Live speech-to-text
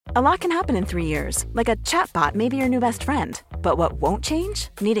A lot can happen in 3 years, like a chatbot may be your new best friend. But what won't change?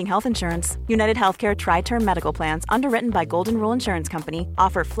 Needing health insurance. United Healthcare Tri-Term Medical Plans, underwritten by Golden Rule Insurance Company,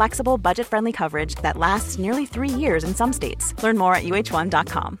 offer flexible, budget-friendly coverage that lasts nearly 3 years in some states. Learn more at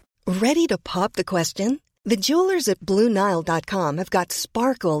uh1.com. Ready to pop the question? The jewelers at BlueNile.com have got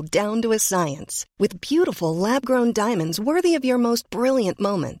sparkle down to a science with beautiful lab-grown diamonds worthy of your most brilliant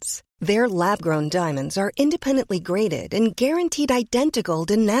moments. Their lab-grown diamonds are independently graded and guaranteed identical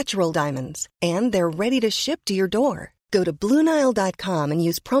to natural diamonds, and they're ready to ship to your door. Go to BlueNile.com and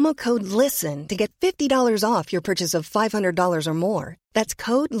use promo code LISTEN to get $50 off your purchase of $500 or more. That's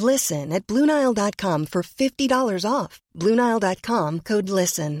code LISTEN at BlueNile.com for $50 off. BlueNile.com, code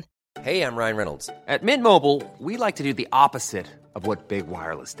LISTEN. Hey, I'm Ryan Reynolds. At Mint Mobile, we like to do the opposite of what Big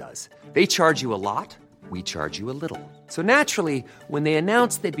Wireless does. They charge you a lot, we charge you a little. So naturally, when they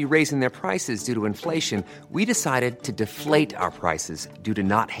announced they'd be raising their prices due to inflation, we decided to deflate our prices due to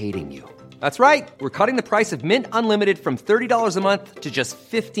not hating you. That's right. We're cutting the price of Mint Unlimited from $30 a month to just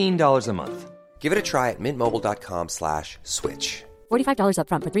 $15 a month. Give it a try at mintmobile.com/switch. $45 up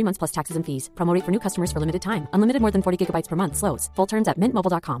front for 3 months plus taxes and fees. Promo rate for new customers for limited time. Unlimited more than 40 gigabytes per month. Slows full terms at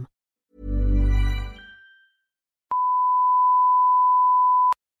mintmobile.com.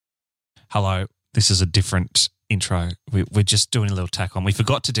 Hello, this is a different intro. We're just doing a little tack on. We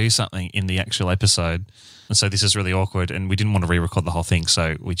forgot to do something in the actual episode, and so this is really awkward, and we didn't want to re-record the whole thing,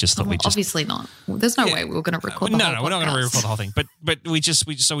 so we just thought Obviously not. There's no way we were going to record the whole No, we're not going to re-record the whole thing, but we just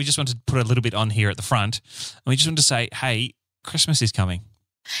wanted to put a little bit on here at the front, and we just wanted to say, hey, Christmas is coming.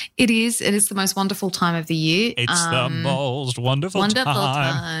 It is. It is the most wonderful time of the year. It's the most wonderful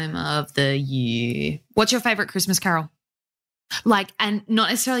time of the year. What's your favorite Christmas carol? Like, and not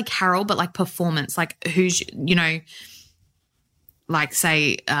necessarily carol, but like performance. Like who's, like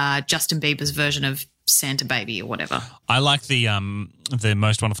say Justin Bieber's version of Santa Baby or whatever. I like the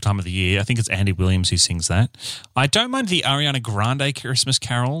most wonderful time of the year. I think it's Andy Williams who sings that. I don't mind the Ariana Grande Christmas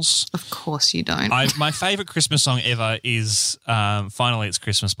carols. Of course you don't. My favourite Christmas song ever is Finally It's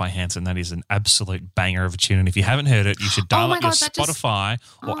Christmas by Hanson. That is an absolute banger of a tune. And if you haven't heard it, you should dial up your Spotify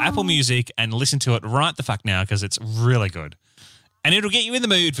or Apple Music and listen to it right the fuck now because it's really good. And it'll get you in the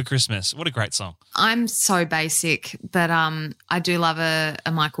mood for Christmas. What a great song. I'm so basic, but I do love a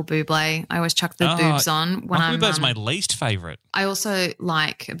Michael Bublé. I always chuck the boobs on. Michael Bublé's my least favourite. I also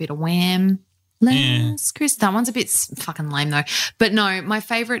like a bit of Wham. Last Christmas. That one's a bit fucking lame though. But no, my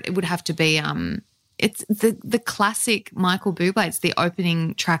favourite would have to be it's the classic Michael Bublé. It's the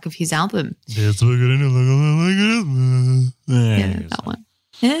opening track of his album. Yeah, that one.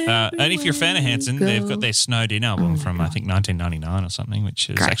 And if you're a fan of Hanson, they've got their Snowed In album from I think 1999 or something, which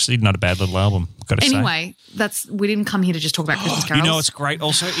is actually not a bad little album. Anyway, we didn't come here to just talk about Christmas carols. You know what's great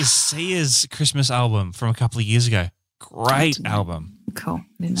also is Sia's Christmas album from a couple of years ago. Great album. Cool.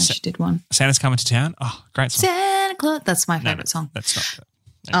 I didn't know she did one. Santa's Coming to Town. Oh, great song. Santa Claus. That's my favourite song. That's not good.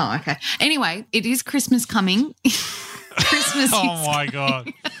 Oh, okay. Anyway, it is Christmas coming. Christmas. Oh my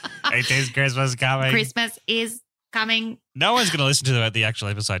God! It is Christmas coming. Christmas is coming. No one's going to listen to the actual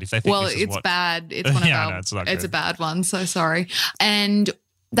episode if they think it's bad. It's one of our, it's not it's good. a bad one, so sorry. And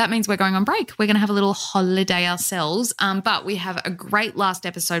that means we're going on break. We're going to have a little holiday ourselves, but we have a great last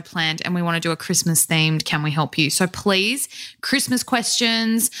episode planned and we want to do a Christmas themed Can We Help You? So please, Christmas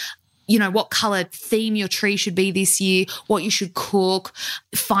questions, what colour theme your tree should be this year, what you should cook,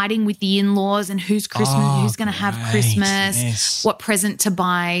 fighting with the in-laws and who's going to have Christmas, what present to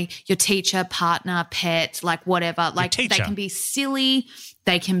buy, your teacher, partner, pet, like whatever. Like they can be silly,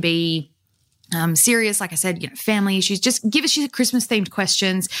 they can be serious, like I said, family issues. Just give us your Christmas-themed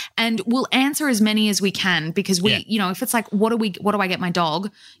questions and we'll answer as many as we can because if it's like, what do I get my dog?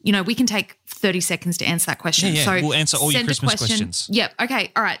 We can take 30 seconds to answer that question. Yeah. So we'll answer all your Christmas questions. Yep.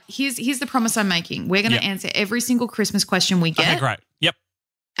 Okay. All right. Here's the promise I'm making. We're going to answer every single Christmas question we get. Okay, great. Yep.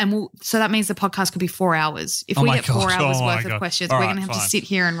 And so that means the podcast could be 4 hours. If we get 4 hours worth of questions, we're going to have to sit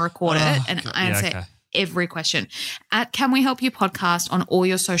here and record it and answer every question. At Can We Help You Podcast on all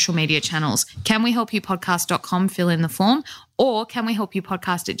your social media channels. CanWeHelpYouPodcast.com, fill in the form, or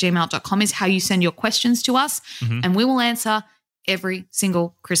CanWeHelpYouPodcast@gmail.com is how you send your questions to us, and we will answer every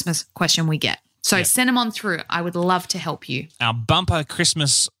single Christmas question we get. So send them on through. I would love to help you. Our bumper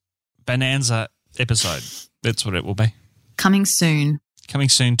Christmas bonanza episode. That's what it will be. Coming soon. Coming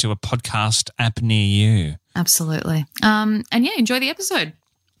soon to a podcast app near you. Absolutely. Enjoy the episode.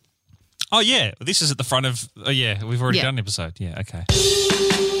 Oh, yeah. This is at the front of we've already done an episode. Yeah, okay.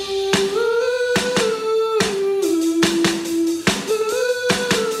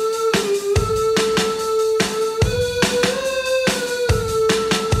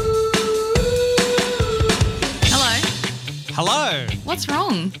 Hello. Hello. What's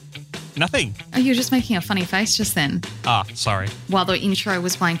wrong? Nothing. Oh, you were just making a funny face just then Ah, sorry. while the intro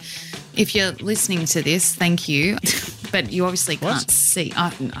was playing. If you're listening to this, thank you. But you obviously can't see.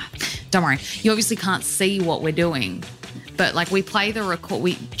 No, don't worry. You obviously can't see what we're doing. But like we play the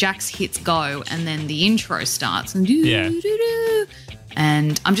record, Jax hits go and then the intro starts. And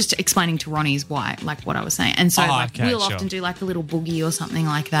and I'm just explaining to Ronnie's why, like what I was saying. And so we'll often do like a little boogie or something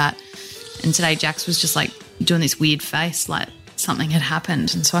like that. And today Jax was just like doing this weird face like something had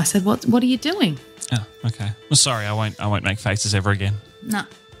happened. And so I said, what are you doing? Oh, okay. Well, sorry, I won't make faces ever again. No,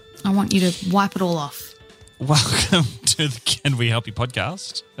 I want you to wipe it all off. Welcome to the Can We Help You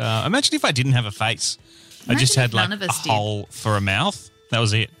podcast. Imagine if I didn't have a face. I just had like a hole for a mouth. That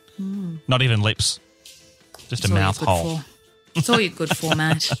was it. Not even lips. Just a mouth hole. It's all you're good for,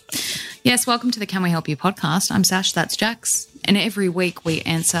 mate. Yes, welcome to the Can We Help You podcast. I'm Sash, that's Jax. And every week we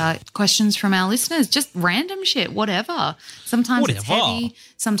answer questions from our listeners, just random shit, whatever. Sometimes it's heavy,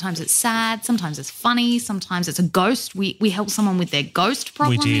 sometimes it's sad, sometimes it's funny, sometimes it's a ghost. We helped someone with their ghost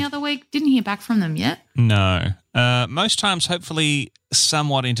problem the other week. Didn't hear back from them yet. No. Most times, hopefully,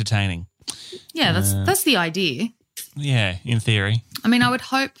 somewhat entertaining. Yeah, that's the idea. Yeah, in theory. I mean, I would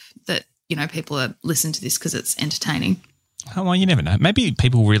hope that, people are listening to this because it's entertaining. Oh, well, you never know. Maybe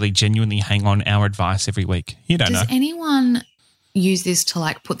people really genuinely hang on our advice every week. You don't know. Does anyone use this to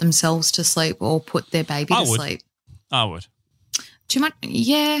like put themselves to sleep or put their baby to sleep? I would. Too much?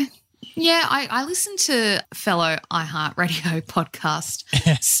 Yeah. Yeah, I listen to fellow iHeartRadio podcast,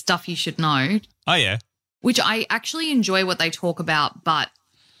 Stuff You Should Know. Oh, yeah. Which I actually enjoy what they talk about, but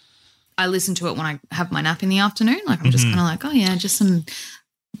I listen to it when I have my nap in the afternoon. Like I'm just kind of like, oh, yeah, just some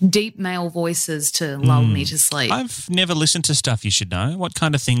deep male voices to lull me to sleep. I've never listened to Stuff You Should Know. What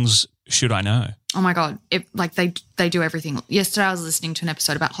kind of things should I know? Oh, my God. They do everything. Yesterday I was listening to an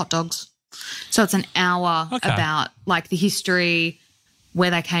episode about hot dogs. So it's an hour about like the history,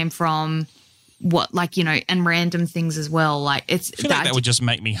 where they came from, what and random things as well. Like I feel like that would just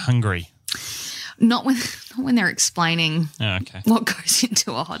make me hungry. Not when they're explaining what goes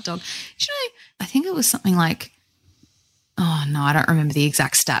into a hot dog. I think it was something like, oh no, I don't remember the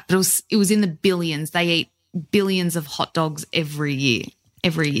exact stat, but it was in the billions. They eat billions of hot dogs every year.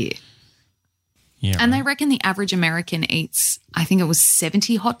 Yeah, and they reckon the average American eats, I think it was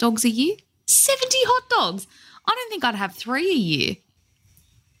 70 hot dogs a year. 70 hot dogs. I don't think I'd have 3 a year.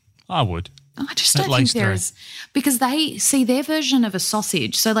 I would. I just don't think there is, because they see their version of a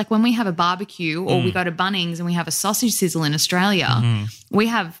sausage. So like when we have a barbecue or we go to Bunnings and we have a sausage sizzle in Australia, we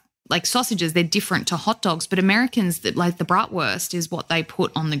have like sausages, they're different to hot dogs, but Americans, that like the bratwurst is what they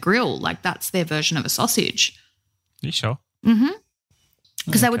put on the grill. Like that's their version of a sausage. Are you sure? Mm-hmm.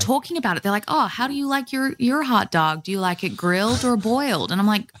 Because they were talking about it. They're like, oh, how do you like your hot dog? Do you like it grilled or boiled? And I'm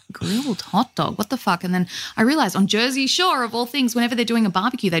like, grilled hot dog? What the fuck? And then I realized on Jersey Shore, of all things, whenever they're doing a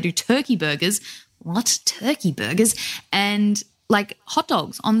barbecue, they do turkey burgers. What? Turkey burgers? And like hot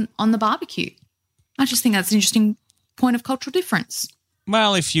dogs on the barbecue. I just think that's an interesting point of cultural difference.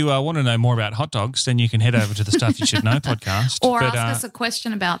 Well, if you want to know more about hot dogs, then you can head over to the Stuff You Should Know podcast. Or ask us a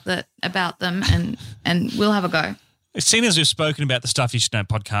question about them and we'll have a go. Seeing as we've spoken about the Stuff You Should Know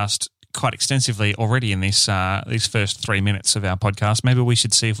podcast quite extensively already in these first 3 minutes of our podcast, maybe we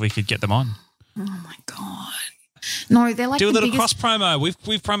should see if we could get them on. Oh, my God. No, they're like do a little cross promo.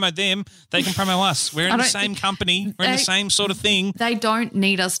 We've promoted them. They can promo us. We're in the same company. We're in the same sort of thing. They don't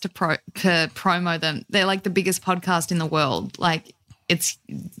need us to promo them. They're like the biggest podcast in the world. Like it's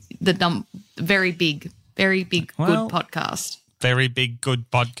the very big, good podcast. Very big,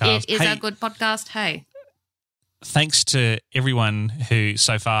 good podcast. It is a good podcast. Hey. Thanks to everyone who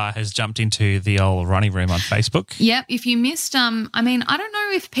so far has jumped into the old Ronnie Room on Facebook. Yep. If you missed, I mean, I don't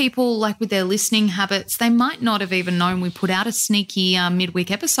know if people like with their listening habits, they might not have even known we put out a sneaky midweek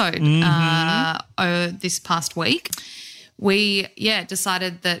episode this past week. We,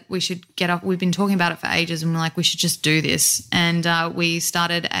 decided that we should get up. We've been talking about it for ages and we're like, we should just do this. And we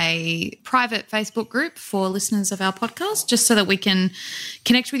started a private Facebook group for listeners of our podcast just so that we can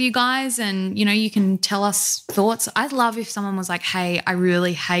connect with you guys and, you can tell us thoughts. I'd love if someone was like, hey, I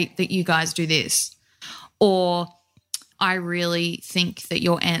really hate that you guys do this, or I really think that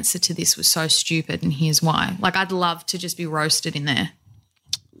your answer to this was so stupid and here's why. Like I'd love to just be roasted in there.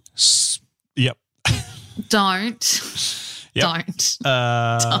 Yep. Don't. Yep. Don't.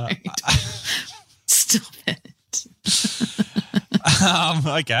 Stop it.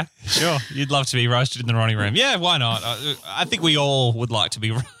 Okay, sure. You'd love to be roasted in the Ronnie Room. Yeah, why not? I think we all would like to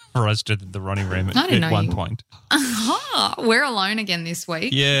be roasted in the Ronnie Room at one point. We're alone again this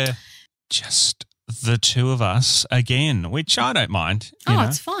week. Yeah. Just the two of us again, which I don't mind.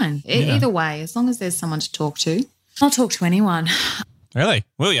 It's fine. Either way, as long as there's someone to talk to. I'll talk to anyone. Really?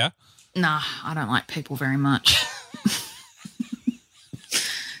 Will ya? Nah, I don't like people very much.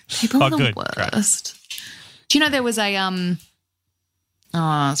 People are the worst. Great. Do you know there was a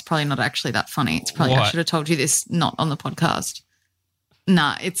it's probably not actually that funny. It's probably I should have told you this not on the podcast.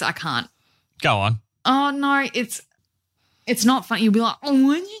 Nah, I can't. Go on. Oh no, it's not funny. You'll be like, oh,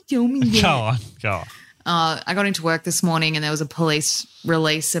 why did you tell me that? Go on. I got into work this morning and there was a police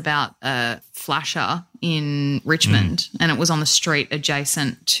release about a flasher in Richmond and it was on the street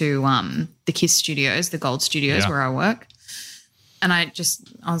adjacent to the KISS studios, the Gold Studios where I work. And I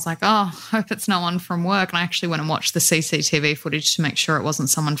was like, oh, hope it's no one from work. And I actually went and watched the CCTV footage to make sure it wasn't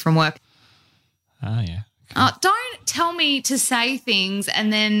someone from work. Oh, yeah. Don't tell me to say things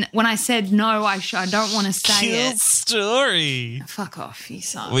and then when I said no, I don't want to say it. Story. Fuck off, you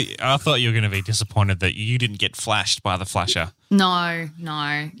son. I thought you were going to be disappointed that you didn't get flashed by the flasher. No.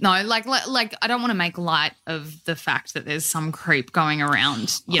 Like I don't want to make light of the fact that there's some creep going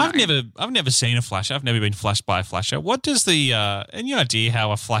around. I've never seen a flasher. I've never been flashed by a flasher. What does any idea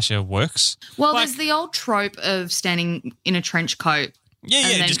how a flasher works? Well, there's the old trope of standing in a trench coat.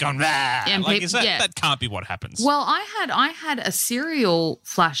 Yeah, just going, that can't be what happens. Well, I had a cereal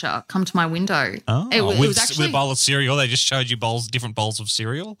flasher come to my window. Oh, it was actually, with a bowl of cereal, they just showed you different bowls of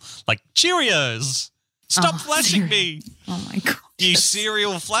cereal? Like, Cheerios, stop flashing me. Oh, my God. You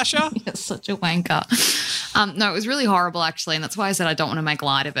cereal flasher? You're such a wanker. No, it was really horrible, actually, and that's why I said I don't want to make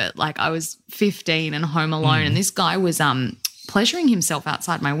light of it. Like, I was 15 and home alone, and this guy was pleasuring himself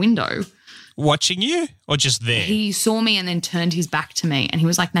outside my window. Watching you or just there? He saw me and then turned his back to me and he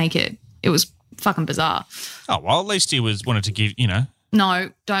was like naked. It was fucking bizarre. Oh, well, at least he wanted to give, No,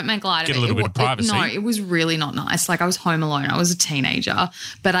 don't make light of it. Get a little bit of privacy. No, it was really not nice. Like I was home alone. I was a teenager.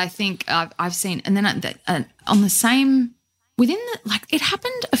 But I think I've seen, and then on the same, it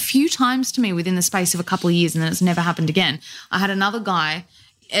happened a few times to me within the space of a couple of years and then it's never happened again. I had another guy.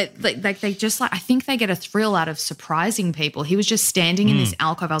 I think they get a thrill out of surprising people. He was just standing in this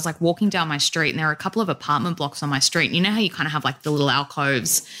alcove. I was like walking down my street and there are a couple of apartment blocks on my street. And you know how you kind of have like the little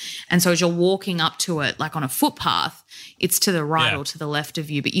alcoves. And so as you're walking up to it, like on a footpath, it's to the right or to the left of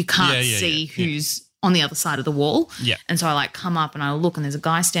you, but you can't see who's on the other side of the wall. Yeah. And so I come up and I look and there's a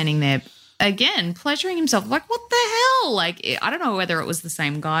guy standing there again, pleasuring himself. Like, what the hell? Like, I don't know whether it was the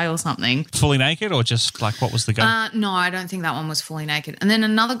same guy or something. Fully naked or just like what was the guy? No, I don't think that one was fully naked. And then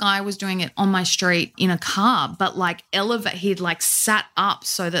another guy was doing it on my street in a car, but like he'd like sat up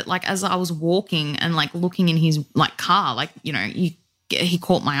so that like as I was walking and like looking in his like car, like, he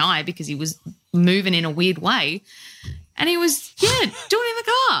caught my eye because he was moving in a weird way. And he was, doing it in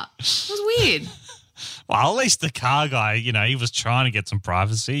the car. It was weird. Well, at least the car guy, he was trying to get some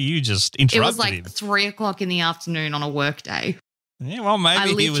privacy. You just interrupted him. It was like 3:00 in the afternoon on a work day. Yeah, well,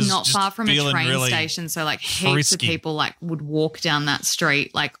 maybe he was not just far from a train really station, so like heaps of people like would walk down that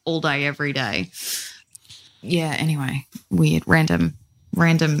street like all day, every day. Yeah. Anyway, weird, random.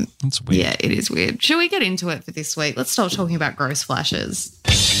 That's weird. Yeah, it is weird. Should we get into it for this week? Let's start talking about gross flashes.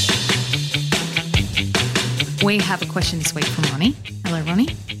 We have a question this week from Ronnie. Hello,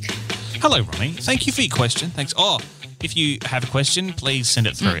 Ronnie. Hello, Ronnie. Thank you for your question. Thanks. Oh, if you have a question, please send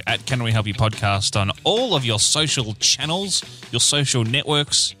it through at Can We Help You Podcast on all of your social channels, your social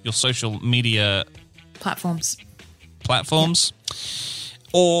networks, your social media platforms.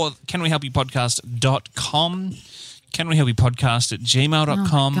 Or canwehelpyoupodcast.com. Can we help you podcast at gmail.com?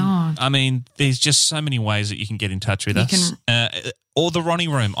 Oh, my God. I mean, there's just so many ways that you can get in touch with us. Or the Ronnie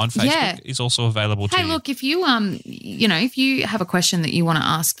Room on Facebook is also available to you. Hey, look, if you if you have a question that you want to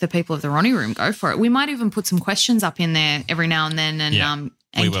ask the people of the Ronnie Room, go for it. We might even put some questions up in there every now and then and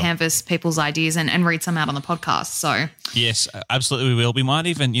canvass people's ideas and read some out on the podcast. So yes, absolutely we will. We might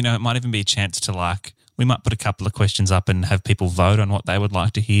even, it might even be a chance to we might put a couple of questions up and have people vote on what they would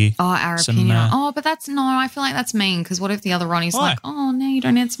like to hear. Oh, our opinion. But I feel like that's mean because what if the other Ronnie's like, oh, no, you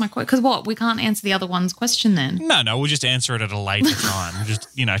don't answer my question. Because what? We can't answer the other one's question then. No, we'll just answer it at a later time. We'll just,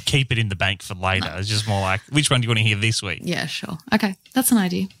 keep it in the bank for later. No. It's just more like, which one do you want to hear this week? Yeah, sure. Okay, that's an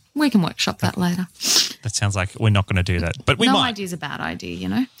idea. We can workshop that later. That sounds like we're not going to do that, but we might. No idea's a bad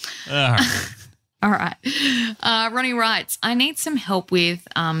idea, All right. All right. Ronnie writes, I need some help with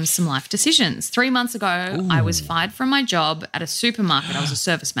some life decisions. 3 months ago, I was fired from my job at a supermarket. I was a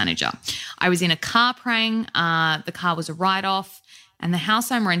service manager. I was in a car praying. The car was a write-off and the house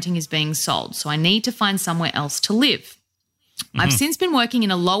I'm renting is being sold. So I need to find somewhere else to live. I've since been working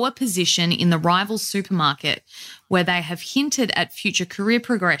in a lower position in the rival supermarket where they have hinted at future career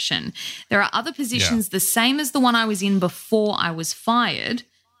progression. There are other positions the same as the one I was in before I was fired,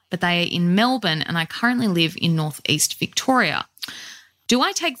 but they are in Melbourne and I currently live in northeast Victoria. Do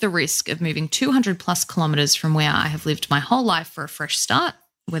I take the risk of moving 200 plus kilometres from where I have lived my whole life for a fresh start?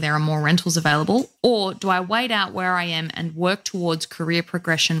 where there are more rentals available, or do I wait out where I am and work towards career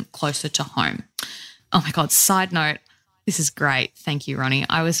progression closer to home? Oh my God, side note, this is great. Thank you, Ronnie.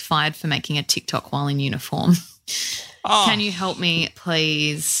 I was fired for making a TikTok while in uniform. Oh. Can you help me,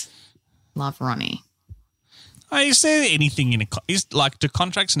 please? Love, Ronnie. Is there anything do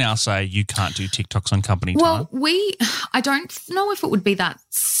contracts now say you can't do TikToks on company time? Well, I don't know if it would be that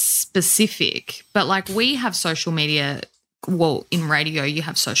specific, but like we have social media. Well, in radio, you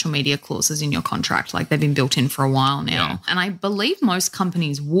have social media clauses in your contract. Like they've been built in for a while now. Yeah. And I believe most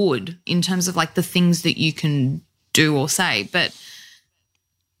companies would in terms of like the things that you can do or say. But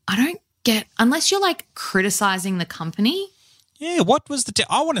I don't get, unless you're like criticizing the company. Yeah, what was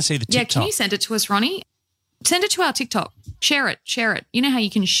I want to see the TikTok. Yeah, can you send it to us, Ronnie? Send it to our TikTok. Share it. You know how you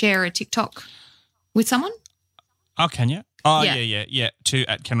can share a TikTok with someone? Oh, can you? Oh, Yeah. yeah. To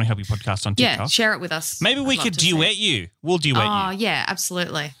Can We Help You podcast on TikTok. Yeah, share it with us. Maybe we could duet you. We'll duet you. Oh, yeah,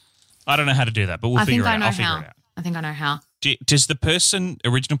 absolutely. I don't know how to do that, but we'll figure it out. I'll figure it out. I think I know how. Does the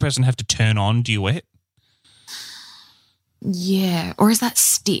original person have to turn on duet? Yeah, or is that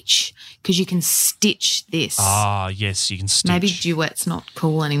stitch? Because you can stitch this. Ah, yes, you can stitch. Maybe duet's not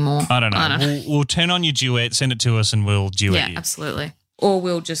cool anymore. I don't know. We'll turn on your duet, send it to us, and we'll duet you. Yeah, absolutely. Or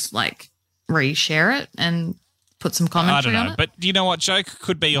we'll just like reshare it and put some commentary on it. But you know what? Joke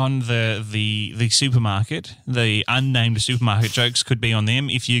could be on the supermarket. The unnamed supermarket jokes could be on them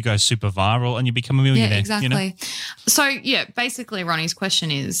if you go super viral and you become a millionaire. Yeah, exactly. You know? So, yeah, basically Ronnie's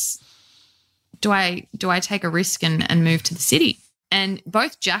question is, do I take a risk and move to the city? And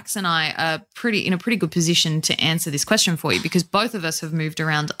both Jax and I are in a pretty good position to answer this question for you because both of us have moved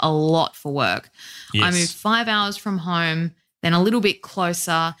around a lot for work. Yes. I moved 5 hours from home, then a little bit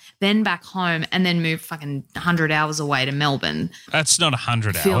closer, then back home, and then moved fucking 100 hours away to Melbourne. That's not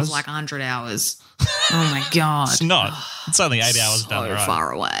 100 hours. Feels like 100 hours. Oh, my God. It's not. It's only 8 hours down the road. So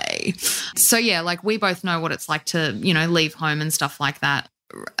far away. So, yeah, like we both know what it's like to, leave home and stuff like that.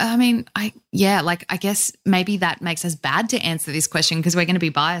 I mean, I guess maybe that makes us bad to answer this question because we're going to be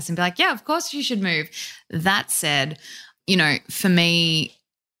biased and be like, yeah, of course you should move. That said, for me,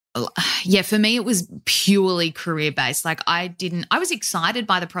 it was purely career-based. Like I was excited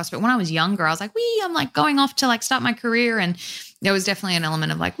by the prospect. When I was younger, I was like, I'm like going off to like start my career. And there was definitely an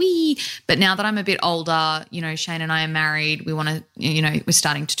element of like, but now that I'm a bit older, Shane and I are married. We want to, we're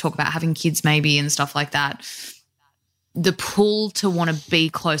starting to talk about having kids maybe and stuff like that. The pull to want to be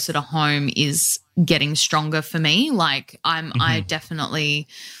closer to home is getting stronger for me. Like I definitely,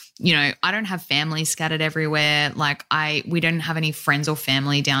 I don't have family scattered everywhere. Like we don't have any friends or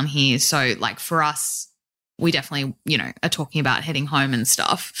family down here. So like for us, we definitely, are talking about heading home and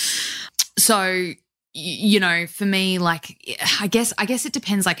stuff. So, for me, like, I guess it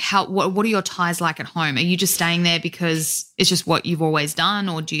depends. Like what are your ties like at home? Are you just staying there because it's just what you've always done?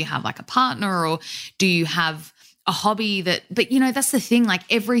 Or do you have like a partner or do you have a hobby but that's the thing, like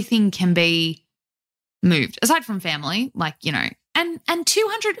everything can be moved aside from family, like, and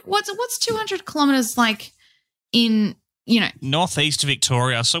 200, what's 200 kilometers like in, northeast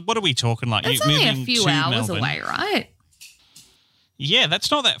Victoria. So what are we talking like? It's only a few hours away, right? Yeah,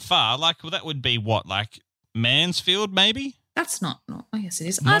 that's not that far. Like that would be what, like Mansfield maybe? That's not oh yes it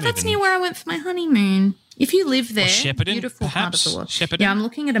is. That's near where I went for my honeymoon. If you live there, Shepparton, beautiful perhaps? part of the world. Shepparton? Yeah, I'm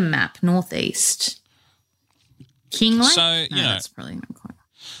looking at a map, northeast. Kinglake? So, that's probably not quite.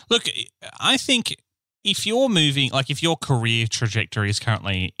 Look, I think if you're moving, like if your career trajectory is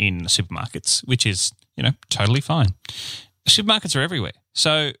currently in supermarkets, which is, totally fine. Supermarkets are everywhere.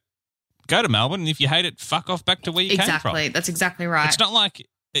 So go to Melbourne and if you hate it, fuck off back to where you came from. Exactly. That's exactly right.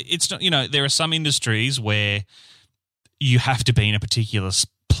 It's not, there are some industries where you have to be in a particular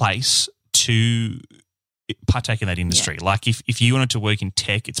place to partake in that industry. Yeah. Like if you wanted to work in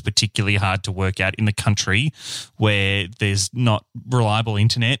tech, it's particularly hard to work out in the country where there's not reliable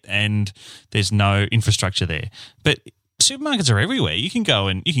internet and there's no infrastructure there. But supermarkets are everywhere. You can go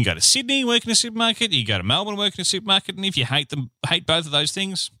to Sydney, work in a supermarket, you can go to Melbourne, work in a supermarket, and if you hate both of those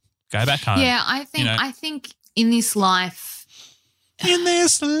things, go back home. Yeah, I think in this life we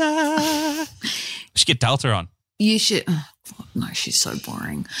should get Delta on. You should no, she's so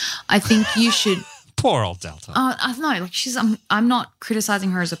boring. I think you should Poor old Delta. I don't know. Like I'm not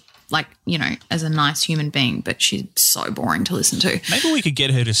criticizing her as a nice human being, but she's so boring to listen to. Maybe we could get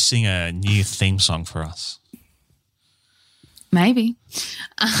her to sing a new theme song for us. Maybe.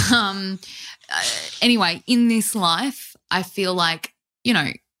 Anyway, in this life, I feel like,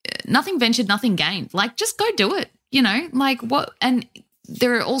 nothing ventured, nothing gained. Like, just go do it, like what? And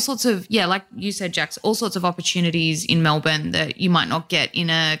there are all sorts of, like you said, Jax, all sorts of opportunities in Melbourne that you might not get in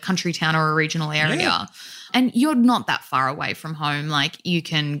a country town or a regional area. And you're not that far away from home. Like you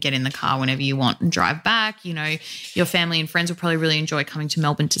can get in the car whenever you want and drive back. You know, your family and friends will probably really enjoy coming to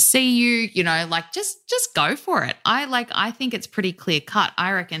Melbourne to see you. You know, like just go for it. I think it's pretty clear cut.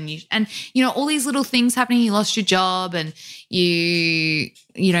 I reckon all these little things happening. You lost your job and you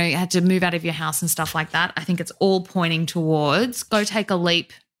had to move out of your house and stuff like that. I think it's all pointing towards go take a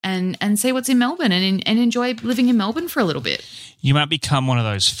leap and see what's in Melbourne and enjoy living in Melbourne for a little bit. You might become one of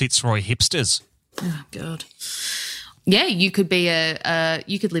those Fitzroy hipsters. Oh God. Yeah, you could be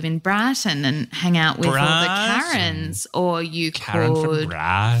you could live in Brighton and hang out with all the Karens, or you Karen could from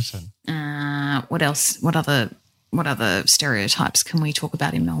Brighton. What else? What other stereotypes can we talk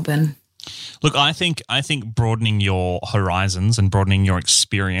about in Melbourne? Look, I think broadening your horizons and broadening your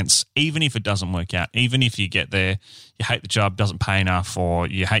experience, even if it doesn't work out, even if you get there, you hate the job, doesn't pay enough, or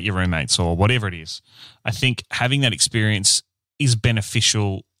you hate your roommates, or whatever it is, I think having that experience is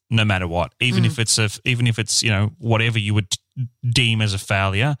beneficial no matter what, even if it's whatever you would deem as a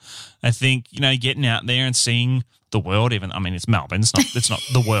failure. I think getting out there and seeing the world. It's Melbourne. It's not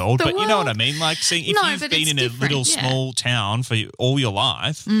the world, but you know what I mean. Like seeing if you've been in a little small town for all your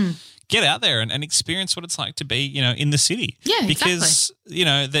life. Get out there and experience what it's like to be, in the city. Yeah, because,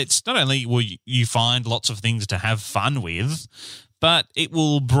 that's not only will you find lots of things to have fun with, but it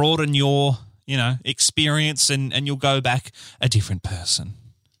will broaden your, experience and you'll go back a different person.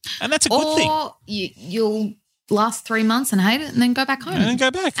 And that's a good thing. Or you'll last 3 months and hate it and then go back home. And then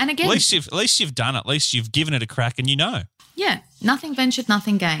go back. And again. At least you've done it. At least you've given it a crack and Yeah, nothing ventured,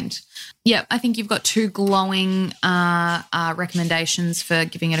 nothing gained. Yeah, I think you've got 2 glowing recommendations for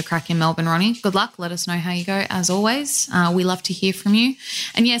giving it a crack in Melbourne, Ronnie. Good luck. Let us know how you go, as always. We love to hear from you.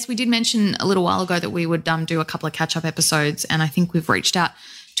 And, yes, we did mention a little while ago that we would do a couple of catch-up episodes, and I think we've reached out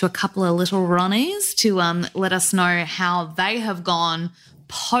to a couple of little Ronnies to let us know how they have gone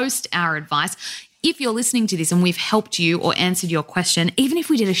post our advice. If you're listening to this and we've helped you or answered your question, even if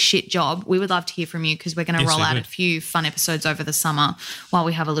we did a shit job, we would love to hear from you because we're going to roll out a few fun episodes over the summer while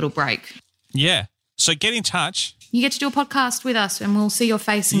we have a little break. Yeah. So get in touch. You get to do a podcast with us and we'll see your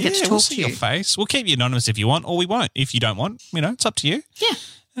face and get to talk to you. We'll see your face. We'll keep you anonymous if you want, or we won't. If you don't want, it's up to you.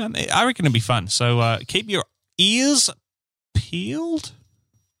 Yeah. I reckon it'll be fun. So keep your ears peeled.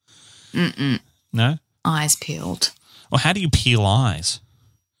 No? Eyes peeled. Well, how do you peel eyes?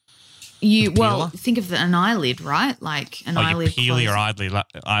 Think of an eyelid, right? Like an eyelid. You peel your eyelid up.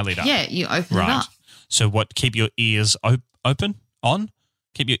 Yeah, you open it up. So what? Keep your ears open, on?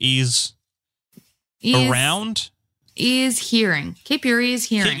 Keep your ears around? Ears hearing. Keep your ears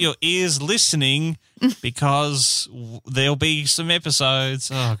hearing. Keep your ears listening because there'll be some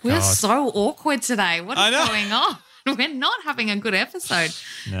episodes. Oh, God. We're so awkward today. What is going on? We're not having a good episode.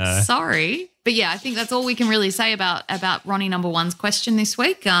 No. Sorry. But, yeah, I think that's all we can really say about Ronnie number 1's question this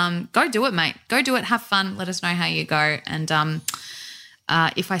week. Go do it, mate. Go do it. Have fun. Let us know how you go. And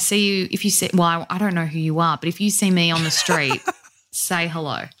if you see – well, I don't know who you are, but if you see me on the street, say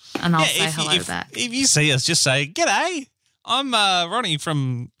hello and I'll say hello back. If you see us, just say, "G'day, I'm Ronnie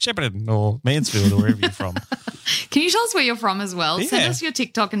from Shepparton or Mansfield or wherever you're from." Can you tell us where you're from as well? Yeah. Send us your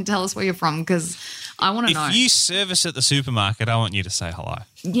TikTok and tell us where you're from because I want to know. If you service at the supermarket, I want you to say hello.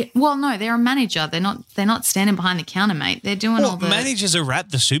 Yeah, well, no, they're a manager. They're not standing behind the counter, mate. They're doing all the managers are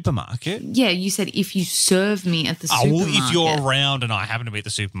at the supermarket. Yeah, you said if you serve me at the supermarket. Well, if you're around and I happen to be at the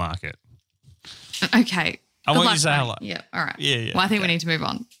supermarket. Okay. I want you to say hello. Yeah, all right. Yeah. Well, I think we need to move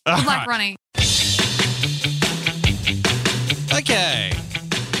on. Good luck, Ronnie. Okay.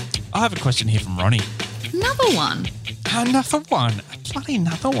 I have a question here from Ronnie. Another one. Another one. Bloody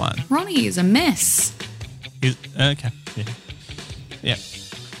another one. Ronnie is a mess. Okay. Yeah.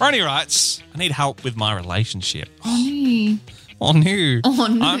 Ronnie writes, I need help with my relationship. Oh, no. Oh,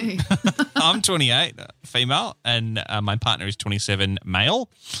 no. I'm 28, female, and my partner is 27, male.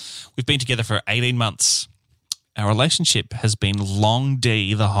 We've been together for 18 months. Our relationship has been long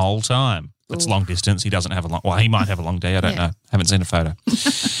D the whole time. It's long distance. He doesn't have a long – well, he might have a long D. I don't know. Haven't seen a photo.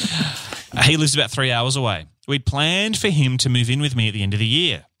 He lives about 3 hours away. We'd planned for him to move in with me at the end of the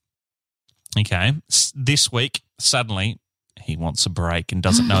year. Okay. This week, suddenly, he wants a break and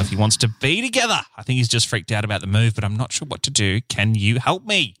doesn't know if he wants to be together. I think he's just freaked out about the move, but I'm not sure what to do. Can you help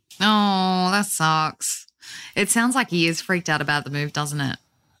me? Oh, that sucks. It sounds like he is freaked out about the move, doesn't it?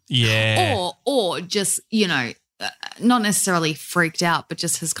 Yeah. Or just, not necessarily freaked out, but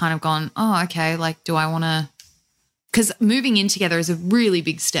just has kind of gone, oh, okay, like, do I want to – because moving in together is a really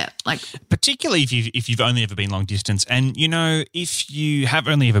big step. Like, particularly if you've only ever been long distance. And, if you have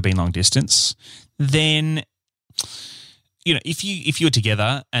only ever been long distance, then if you're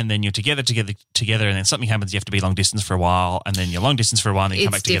together and then you're together, and then something happens, you have to be long distance for a while, and then you're long distance for a while, and then you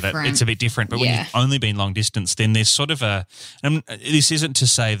come back together. It's a bit different. But when you've only been long distance, then there's sort of and this isn't to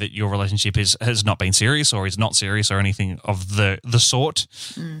say that your relationship has not been serious or is not serious or anything of the sort,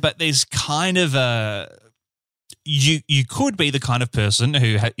 but there's kind of you could be the kind of person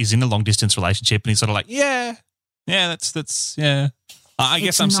who is in a long distance relationship and he's sort of like, that's I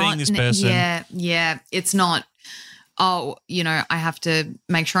guess I'm seeing this person. Yeah. It's not, I have to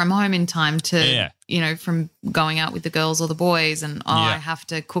make sure I'm home in time to, from going out with the girls or the boys, and I have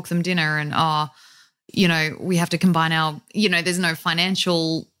to cook them dinner, and we have to combine our, there's no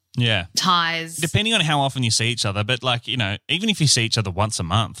financial ties. Depending on how often you see each other, but even if you see each other once a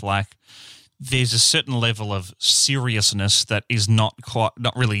month, there's a certain level of seriousness that is not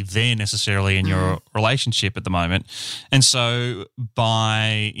really there necessarily in your relationship at the moment. And so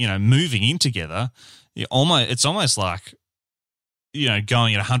by, moving in together, it's almost like,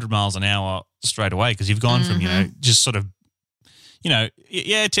 going at 100 miles an hour straight away, because you've gone from, just sort of,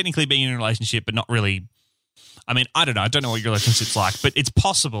 technically being in a relationship, but not really. I mean, I don't know. I don't know what your relationship's like, but it's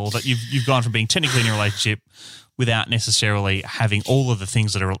possible that you've gone from being technically in a relationship without necessarily having all of the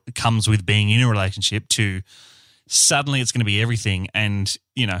things that comes with being in a relationship to suddenly it's going to be everything. And,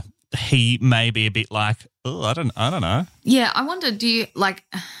 he may be a bit like, oh, I don't know. Yeah. I wonder, do you I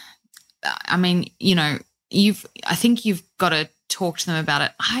think you've got to talk to them about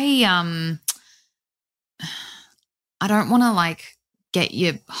it. I don't want to get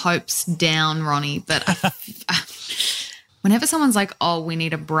your hopes down, Ronnie, but whenever someone's like, oh, we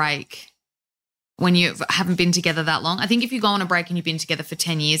need a break, when you haven't been together that long, I think if you go on a break and you've been together for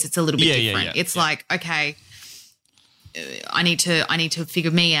 10 years, it's a little bit different. It's like, okay, I need to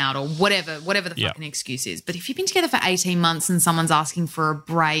figure me out, or whatever the fucking excuse is. But if you've been together for 18 months and someone's asking for a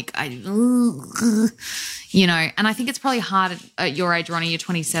break, and I think it's probably hard at your age, Ronnie, you're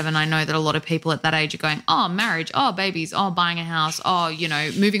 27. I know that a lot of people at that age are going, oh, marriage, oh, babies, oh, buying a house, oh,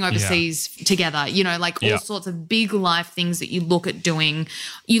 moving overseas together, all sorts of big life things that you look at doing.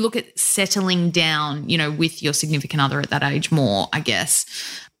 You look at settling down, with your significant other at that age more, I guess.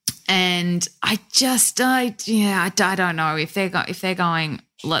 And I don't know if they're going,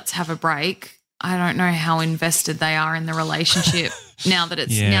 let's have a break. I don't know how invested they are in the relationship now that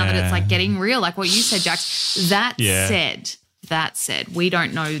it's getting real, like what you said, Jax. That said, we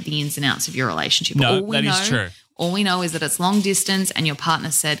don't know the ins and outs of your relationship. No, is true. All we know is that it's long distance, and your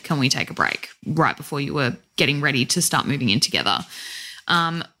partner said, "Can we take a break?" right before you were getting ready to start moving in together.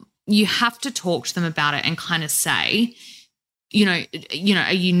 You have to talk to them about it and kind of say, are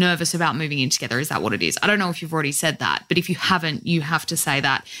you nervous about moving in together? Is that what it is? I don't know if you've already said that, but if you haven't, you have to say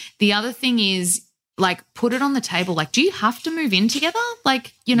that. The other thing is, put it on the table. Do you have to move in together?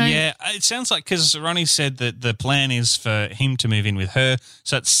 Yeah, it sounds like, because Ronnie said that the plan is for him to move in with her.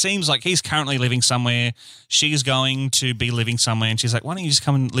 So it seems like he's currently living somewhere. She's going to be living somewhere, and she's like, why don't you just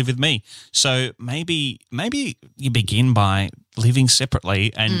come and live with me? So maybe you begin by living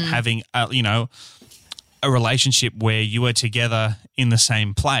separately and having, a relationship where you are together in the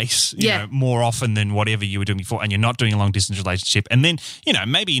same place, you know, more often than whatever you were doing before, and you're not doing a long distance relationship. And then,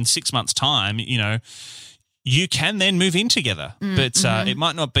 maybe in 6 months' time, you can then move in together. But it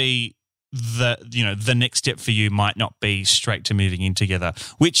might not be the next step for you might not be straight to moving in together,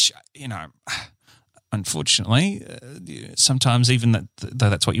 which, unfortunately, sometimes even though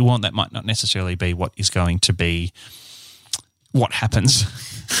that's what you want, that might not necessarily be what is going to be what happens.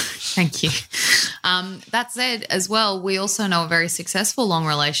 Thank you. That said, as well, we also know a very successful long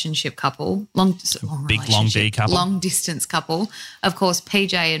distance couple. Of course,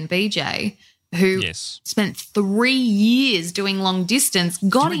 PJ and BJ, who spent 3 years doing long distance,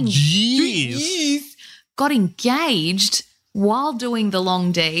 got engaged while doing the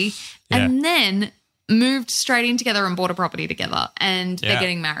long D, and then moved straight in together and bought a property together, and they're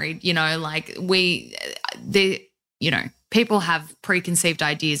getting married. People have preconceived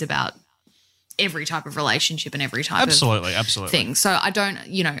ideas about every type of relationship and every type of thing. So I don't,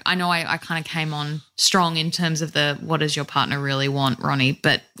 I know I kind of came on strong in terms of what does your partner really want, Ronnie,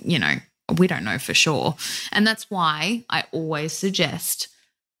 but, we don't know for sure. And that's why I always suggest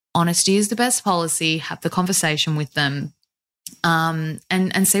honesty is the best policy. Have the conversation with them and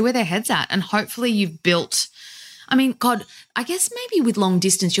see where their head's at. And hopefully you've built, I guess maybe with long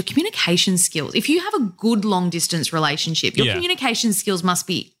distance, your communication skills, if you have a good long distance relationship, your communication skills must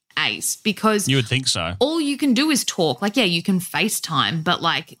be ace, because you would think so. All you can do is talk. You can FaceTime, but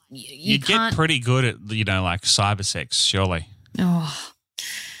you get pretty good at, cyber sex, surely. That's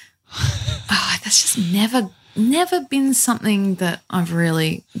just never been something that I've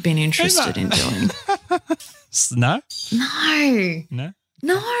really been interested in doing. No? No. No?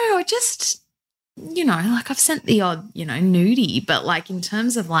 No, I just, like I've sent the odd, nudie, but like in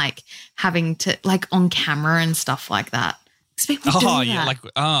terms of like having to, like on camera and stuff like that. 'Cause people do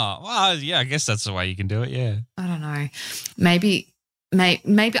that. Yeah, I guess that's the way you can do it, yeah. I don't know. Maybe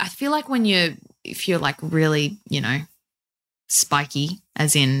I feel like if you're like really, spiky,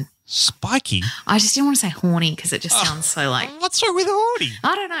 as in. Spiky? I just didn't want to say horny because it just sounds so like. What's wrong with horny?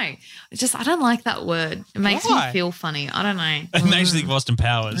 I don't know. I don't like that word. It makes me feel funny. I don't know. It makes me think of Austin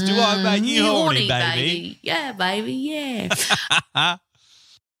Powers. Do I make you horny, baby? Yeah, baby, yeah.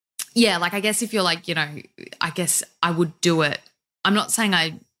 Yeah, like I guess if you're like, I guess I would do it. I'm not saying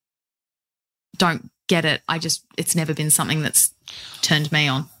I don't get it. It's never been something that's turned me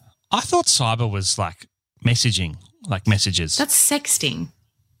on. I thought cyber was like messaging, like messages. That's sexting.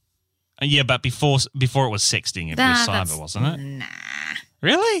 Yeah, but before it was sexting, it was cyber, wasn't it? Nah.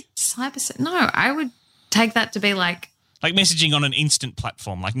 Really? No, I would take that to be like messaging on an instant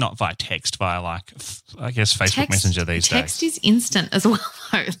platform, like not via text, via like, I guess, Facebook Messenger these days. Text is instant as well,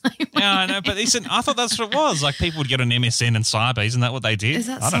 though. Yeah, I know, but I thought that's what it was. Like people would get on MSN and cyber. Isn't that what they did? Is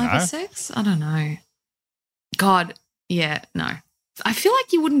that cyber sex? I don't know. God, yeah, no. I feel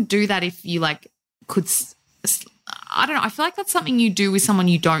like you wouldn't do that if you like could. I don't know. I feel like that's something you do with someone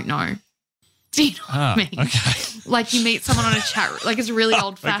you don't know. Do you know what I mean? Okay. Like you meet someone on a chat room, like it's really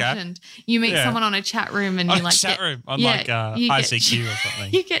old fashioned. Okay. You meet someone on a chat room and you like chat room on like ICQ or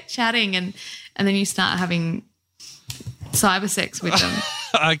something. You get chatting and then you start having cyber sex with them.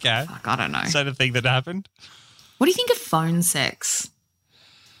 Okay. Fuck, I don't know. Is that a thing that happened? What do you think of phone sex?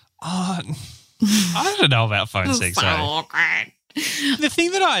 I don't know about phone sex. So awkward. The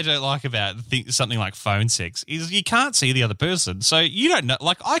thing that I don't like about something like phone sex is you can't see the other person. So you don't know.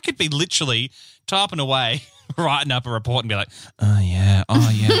 Like I could be literally typing away, writing up a report and be like, oh, yeah,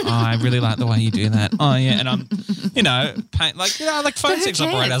 I really like the way you do that. Oh, yeah. And I'm, like phone sex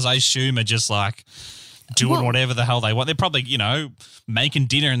operators, I assume, are just like doing whatever the hell they want. They're probably, making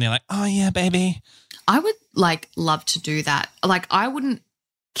dinner and they're like, oh, yeah, baby. I would like love to do that. Like I wouldn't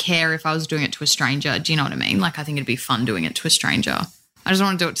care if I was doing it to a stranger. Do you know what I mean? Like I think it'd be fun doing it to a stranger. I just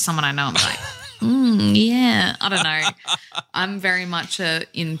want to do it to someone I know. I'm like, yeah. I don't know. I'm very much a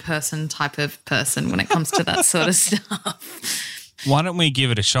in-person type of person when it comes to that sort of stuff. Why don't we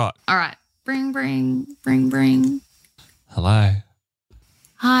give it a shot? All right. Bring. Hello.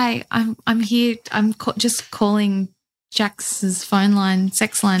 Hi. I'm here. I'm just calling Jax's phone line,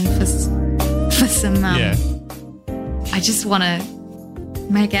 sex line for some. Yeah. I just want to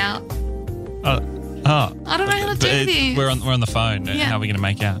make out. I don't know how to do this. We're on the phone. Yeah. How are we going to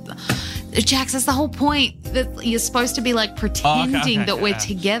make out? Jax, that's the whole point. That you're supposed to be like pretending that we're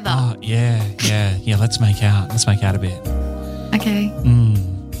together. Oh, yeah. Let's make out. Let's make out a bit. Okay.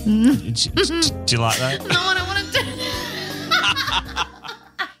 Do you like that? No, I don't want to do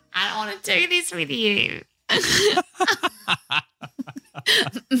I don't want to do this with you.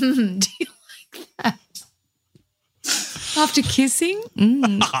 Do you like that? After kissing?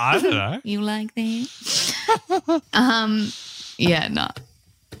 I don't know. You like that? Yeah, no.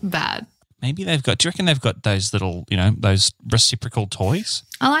 Bad. Maybe do you reckon they've got those little, those reciprocal toys?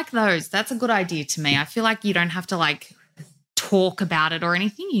 I like those. That's a good idea to me. I feel like you don't have to like talk about it or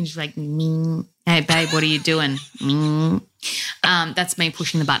anything. You just like, hey babe, what are you doing? That's me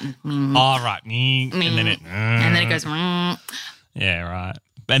pushing the button. Oh, right. And then it goes. Yeah, right.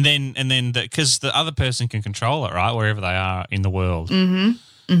 And then because the other person can control it, right, wherever they are in the world.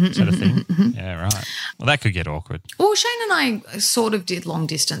 Sort of thing. Yeah, right. Well, that could get awkward. Well, Shane and I sort of did long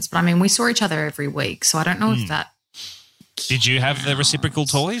distance, but I mean, we saw each other every week, so I don't know if that. Did you have the reciprocal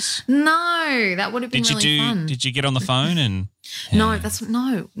toys? No, that would have been really fun. Did you get on the phone and? Yeah.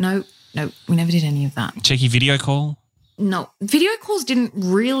 No. We never did any of that. Check your video call? No, video calls didn't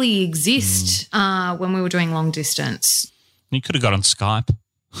really exist when we were doing long distance. You could have got on Skype.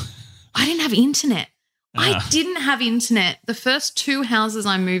 I didn't have internet. I didn't have internet. The first 2 houses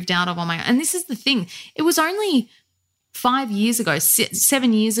I moved out of on my own. And this is the thing. It was only 7 years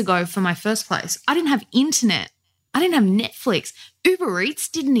ago for my first place. I didn't have internet. I didn't have Netflix. Uber Eats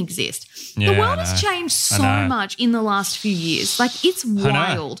didn't exist. Yeah, the world has changed so much in the last few years. Like, it's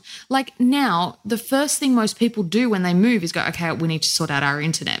wild. Like, now, the first thing most people do when they move is go, okay, we need to sort out our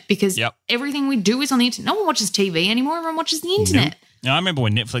internet because everything we do is on the internet. No one watches TV anymore. Everyone watches the internet. Nope. Now, I remember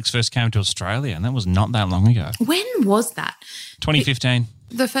when Netflix first came to Australia, and that was not that long ago. When was that? 2015.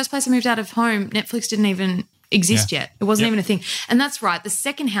 The first place I moved out of home, Netflix didn't even exist yet. It wasn't even a thing. And that's right. The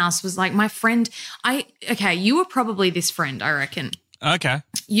second house was like my friend. You were probably this friend, I reckon. Okay.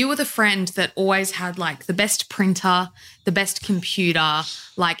 you were the friend that always had like the best printer, the best computer,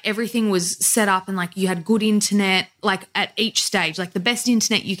 like everything was set up and like you had good internet, like at each stage, like the best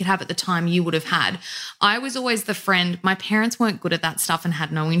internet you could have at the time you would have had. I was always the friend. My parents weren't good at that stuff and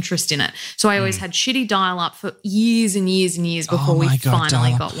had no interest in it. So I always had shitty dial-up for years and years and years before we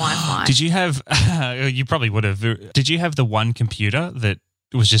finally got Wi-Fi. Did you have, you probably would have, did you have the one computer that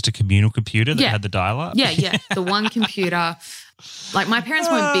was just a communal computer that had the dial-up? Yeah. The one computer. Like my parents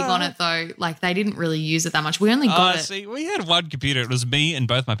weren't big on it though. Like they didn't really use it that much. We only got it. See, we had one computer. It was me and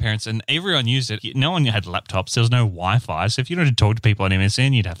both my parents, and everyone used it. No one had laptops. There was no Wi-Fi. So if you wanted to talk to people on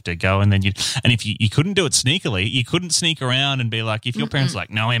MSN, you'd have to go and then and if you couldn't do it sneakily, you couldn't sneak around and be like, if your parents were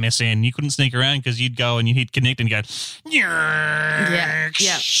like, no MSN, you couldn't sneak around because you'd go and you'd hit connect and go, yeah.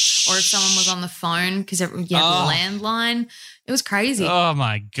 Or if someone was on the phone because you had the landline. It was crazy. Oh,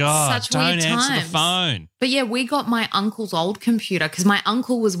 my God. Such Don't weird answer times. the phone. But, yeah, we got my uncle's old computer because my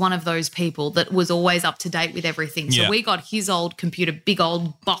uncle was one of those people that was always up to date with everything. So we got his old computer, big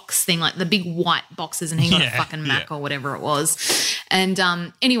old box thing, like the big white boxes, and he got a fucking Mac or whatever it was. And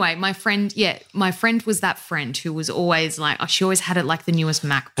anyway, my friend was that friend who was always like, she always had it like the newest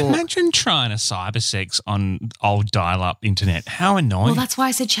MacBook. Imagine trying to cybersex on old dial-up internet. How annoying. Well, that's why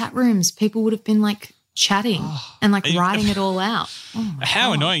I said chat rooms. People would have been like, chatting and like writing it all out.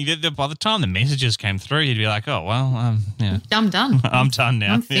 How annoying. By the time the messages came through, you'd be like, oh, well, yeah. I'm done. I'm done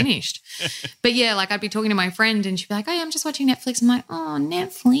now. I'm finished. But yeah, like I'd be talking to my friend and she'd be like, oh, yeah, I'm just watching Netflix. I'm like, oh,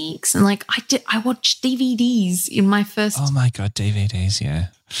 Netflix. And like I watched DVDs in my first. Oh my God, DVDs, yeah.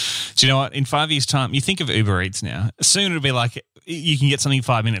 Do you know what? In 5 years' time, you think of Uber Eats now. Soon it'll be like, you can get something in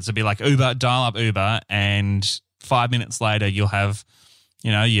 5 minutes. It'll be like Uber, dial up Uber, and 5 minutes later you'll have,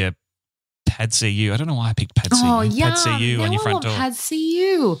 your Pad CU. I don't know why I picked Pad CU. Oh, yeah. Pad CU on your front door. Pad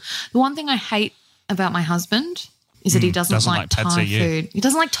CU. The one thing I hate about my husband is that he doesn't like Thai food. He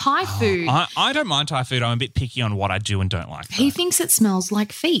doesn't like Thai food. I don't mind Thai food. I'm a bit picky on what I do and don't like. He thinks it smells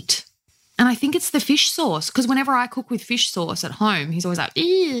like feet. And I think it's the fish sauce because whenever I cook with fish sauce at home, he's always like,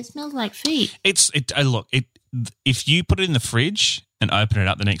 ew, it smells like feet. Look, if you put it in the fridge and open it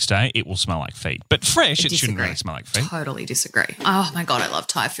up the next day, it will smell like feet. But fresh, it shouldn't really smell like feet. Totally disagree. Oh, my God, I love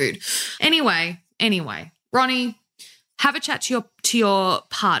Thai food. Anyway, Ronnie, have a chat to your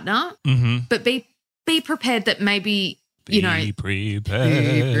partner, but be prepared that maybe, Be prepared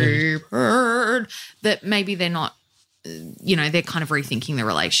that maybe they're not, they're kind of rethinking the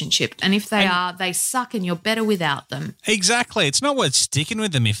relationship. And if they are, they suck and you're better without them. Exactly. It's not worth sticking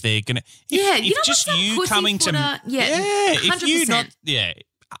with them if they're going to. If just you coming to. 100%. If you not. Yeah,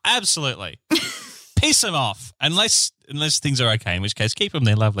 absolutely. Piss them off unless things are okay, in which case keep them.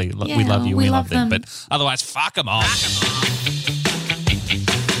 They're lovely. We love you. We love them. But otherwise, fuck them off.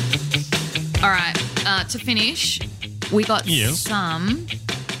 All right. To finish, we got some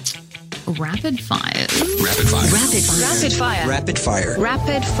rapid fire. Rapid fire. Rapid fire. Rapid fire. Rapid fire.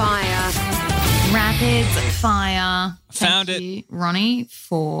 Rapid fire. Rapid fire. Found Thank it. you, Ronnie,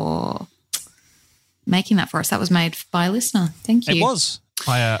 for making that for us. That was made by a listener. Thank you. It was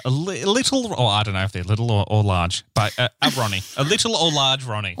by a little, or I don't know if they're little or large, but a Ronnie. A little or large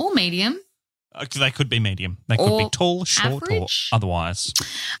Ronnie. Or medium. They could be medium. They could be tall, short, average? or otherwise.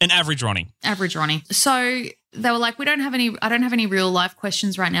 An average Ronnie. Average Ronnie. So they were like, I don't have any real life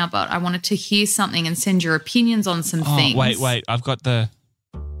questions right now, but I wanted to hear something and send your opinions on some things. Wait. I've got to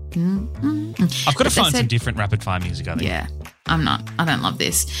find some different rapid fire music, I think. Yeah, I don't love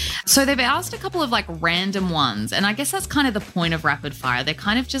this. So they've asked a couple of like random ones, and I guess that's kind of the point of rapid fire. They're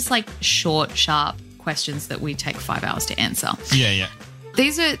kind of just like short, sharp questions that we take 5 hours to answer. Yeah.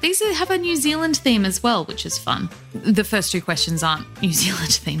 These have a New Zealand theme as well, which is fun. The first 2 questions aren't New Zealand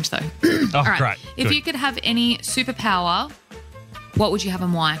themed though. Oh, all right. great. If Good. you could have any superpower, what would you have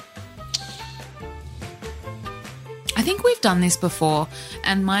and why? I think we've done this before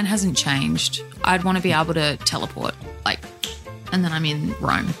and mine hasn't changed. I'd want to be able to teleport, and then I'm in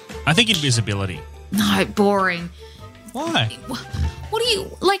Rome. I think invisibility. No, boring. Why? What do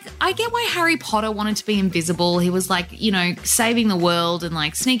you like? I get why Harry Potter wanted to be invisible. He was like, saving the world and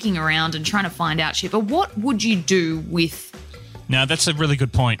like sneaking around and trying to find out shit. But what would you do with? No, that's a really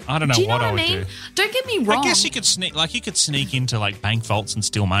good point. I don't know, what I would do. Don't get me wrong. I guess you could sneak into like bank vaults and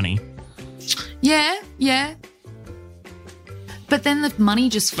steal money. Yeah. But then the money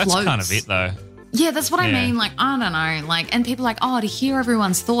just floats. That's kind of it, though. Yeah, that's what I mean. Like, I don't know. And people are like, to hear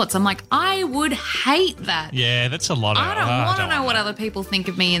everyone's thoughts. I'm like, I would hate that. Yeah, that's a lot of. I don't want to know what other people think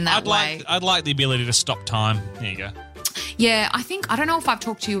of me in that way. I'd like the ability to stop time. There you go. Yeah, I don't know if I've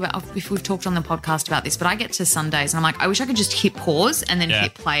talked to you about, if we've talked on the podcast about this, but I get to Sundays and I'm like, I wish I could just hit pause and then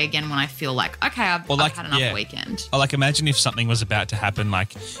hit play again when I feel like, okay, I've had enough weekend. Or like imagine if something was about to happen,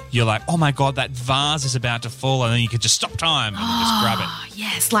 like you're like, oh my God, that vase is about to fall, and then you could just stop time and just grab it.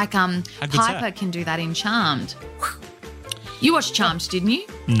 Yes, like Piper can do that in Charmed. You watched Charmed, didn't you?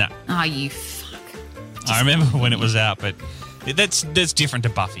 No. Oh, you fuck. I remember when it was out, but that's different to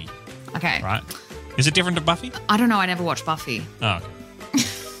Buffy. Okay. Right? Is it different to Buffy? I don't know. I never watched Buffy. Oh,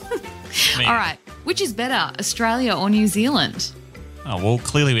 okay. All right. Which is better, Australia or New Zealand? Oh, well,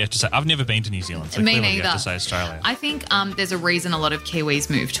 clearly we have to say... I've never been to New Zealand, so Me clearly neither. we have to say Australia. I think there's a reason a lot of Kiwis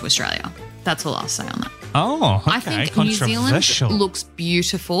move to Australia. That's all I'll say on that. Oh, okay. I think New Zealand Controversial. looks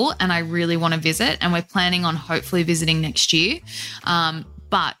beautiful and I really want to visit, and we're planning on hopefully visiting next year.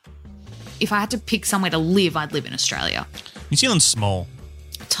 But if I had to pick somewhere to live, I'd live in Australia. New Zealand's small.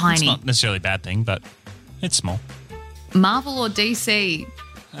 Tiny. It's not necessarily a bad thing, but it's small. Marvel or DC?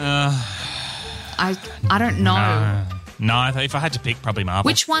 I don't know. No, if I had to pick, probably Marvel.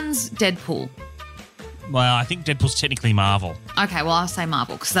 Which one's Deadpool? Well, I think Deadpool's technically Marvel. Okay, well, I'll say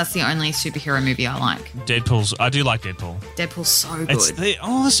Marvel because that's the only superhero movie I like. I do like Deadpool. Deadpool's so good.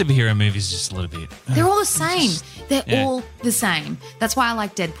 All the superhero movies just a little bit. They're all the same. They're all the same. That's why I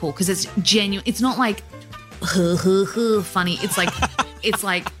like Deadpool, because it's genuine. It's not like funny. It's like it's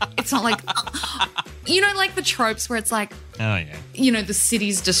not like like the tropes where it's like, oh yeah, the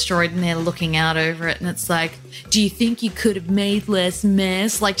city's destroyed and they're looking out over it, and it's like, do you think you could have made less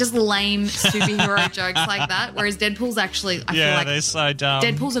mess? Like just lame superhero jokes like that. Whereas Deadpool's actually, I feel like they're so dumb.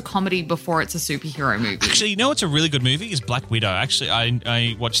 Deadpool's a comedy before it's a superhero movie. Actually, you know what's a really good movie is Black Widow. Actually,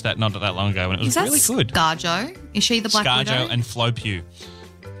 I watched that not that long ago and it was really good. ScarJo? Is she the Black Widow? ScarJo and Flo Pugh.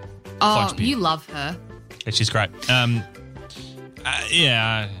 Oh, you love her. Yeah, she's great.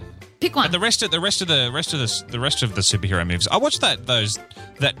 Yeah. Pick one. But the rest of the superhero movies. I watched that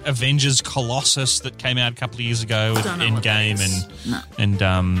Avengers Colossus that came out a couple of years ago with Endgame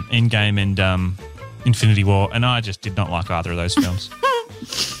and Infinity War, and I just did not like either of those films.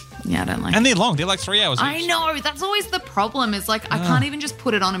 Yeah, I don't like. And they're long. They're like 3 hours each. I know. That's always the problem. Is like I can't even just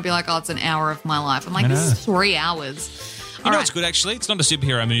put it on and be like, oh, it's an hour of my life. I'm like, this is 3 hours. You know what's good, actually? It's not a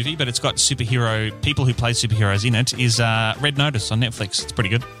superhero movie, but it's got people who play superheroes in it, is Red Notice on Netflix. It's pretty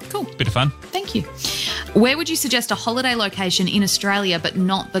good. Cool. Bit of fun. Thank you. Where would you suggest a holiday location in Australia but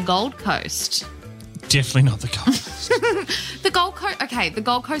not the Gold Coast? Definitely not the Gold Coast. The Gold Coast, okay, the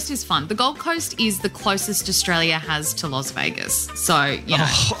Gold Coast is fun. The Gold Coast is the closest Australia has to Las Vegas. So,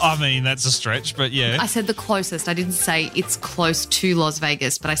 I mean, that's a stretch, but yeah. I said the closest. I didn't say it's close to Las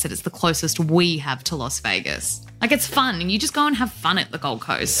Vegas, but I said it's the closest we have to Las Vegas. Like, it's fun, and you just go and have fun at the Gold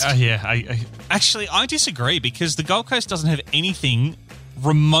Coast. Actually, I disagree because the Gold Coast doesn't have anything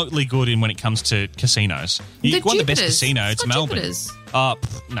remotely good in when it comes to casinos. You want the best casino, it's Melbourne.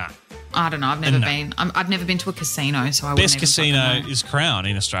 Nah. I don't know. I've never been. I've never been to a casino, so I wouldn't Best even casino is Crown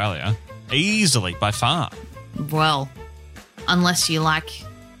in Australia. Easily, by far. Well, unless you like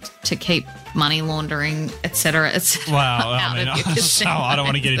to keep money laundering, etc., etc. Well, I don't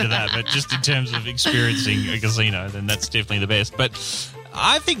want to get into that, but just in terms of experiencing a casino, then that's definitely the best. But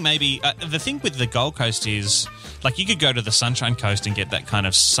I think maybe the thing with the Gold Coast is, like, you could go to the Sunshine Coast and get that kind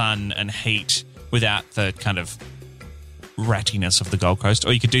of sun and heat without the kind of rattiness of the Gold Coast,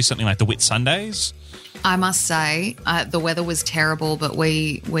 or you could do something like the Whitsundays. I must say, the weather was terrible, but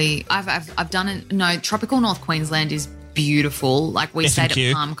I've done it. No, tropical North Queensland is beautiful. Like, we stayed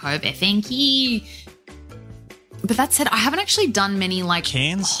at Palm Cove. Thank you. But that said, I haven't actually done many like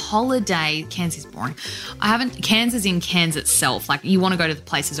holiday. Cairns is boring. Cairns is in Cairns itself. Like, you want to go to the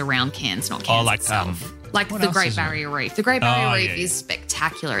places around Cairns, not Cairns itself. Like the Great Barrier Reef. The Great Barrier Reef is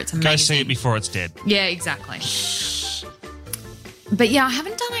spectacular. It's amazing. Go see it before it's dead. Yeah, exactly. But yeah, I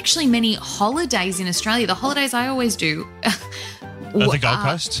haven't done actually many holidays in Australia. The holidays I always do. At the Gold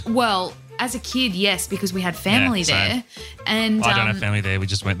Coast? Well, as a kid, yes, because we had family there. And I don't have family there. We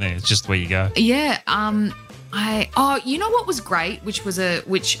just went there. It's just where you go. Yeah. You know what was great,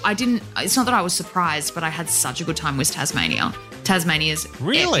 which I didn't, it's not that I was surprised, but I had such a good time, was Tasmania. Tasmania's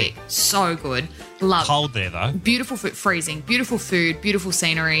epic. So good. Love. Cold there though. Beautiful food, freezing. Beautiful food, beautiful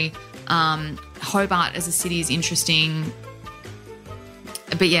scenery. Hobart as a city is interesting.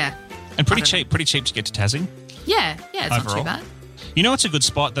 But yeah. And pretty cheap to get to Tassie. Yeah, it's not too bad. You know, it's a good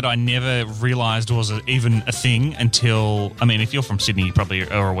spot that I never realised was even a thing until, I mean, if you're from Sydney, you probably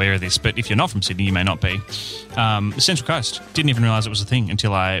are aware of this, but if you're not from Sydney, you may not be. The Central Coast. Didn't even realise it was a thing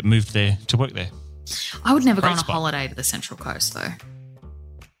until I moved there to work there. I would never go on a holiday to the Central Coast, though.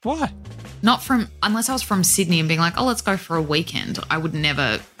 Why? Unless I was from Sydney and being like, oh, let's go for a weekend. I would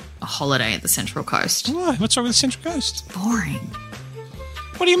never a holiday at the Central Coast. Why? What's wrong with the Central Coast? Boring.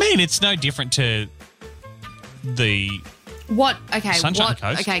 What do you mean? It's no different to the What? Okay. Sunshine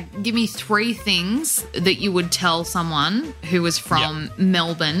Coast. Okay. Give me 3 things that you would tell someone who was from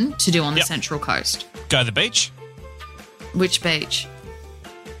Melbourne to do on the Central Coast. Go to the beach. Which beach?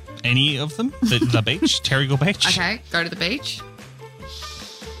 Any of them? The beach? Terrigal Beach? Okay. Go to the beach.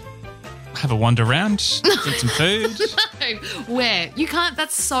 Have a wander around. Get some food. No, where? You can't.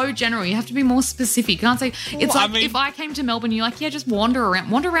 That's so general. You have to be more specific. You can't say, it's Well, like if I came to Melbourne, you're like, yeah, just wander around.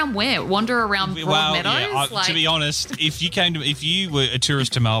 Wander around where? Wander around Broadmeadows? Yeah, to be honest, if you were a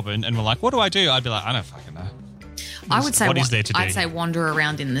tourist to Melbourne and were like, what do I do? I'd be like, I don't fucking know. I would say what is there to do? I'd say wander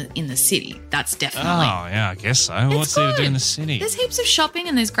around in the city. That's definitely. Oh, yeah, I guess so. What's there to do in the city? There's heaps of shopping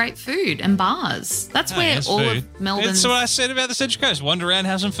and there's great food and bars. That's where all food. of Melbourne's. That's what I said about the Central Coast. Wander around,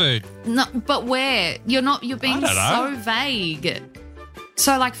 have some food. No, but where? You're being so vague.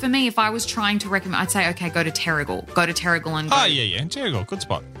 So, like, for me, if I was trying to recommend, I'd say, okay, go to Terrigal. Go to Terrigal and go. Oh, yeah. Terrigal, good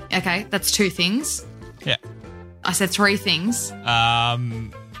spot. Okay, that's 2 things. Yeah. I said 3 things.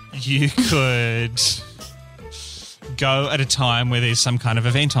 You could go at a time where there's some kind of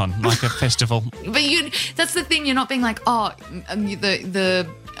event on, like a festival. But that's the thing. You're not being like, well,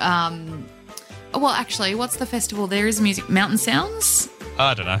 actually, what's the festival? There is music. Mountain Sounds?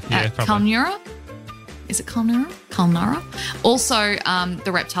 I don't know. Yeah, probably. Kulnura? Is it Kulnura? Kulnura? Also,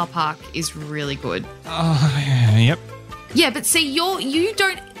 the Reptile Park is really good. Oh, yeah, yep. Yeah, but see, you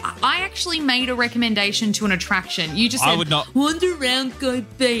don't. I actually made a recommendation to an attraction. You just said, I would not wander around, go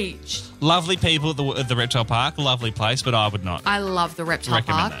beach. Lovely people at the Reptile Park, lovely place, but I would not. I love the Reptile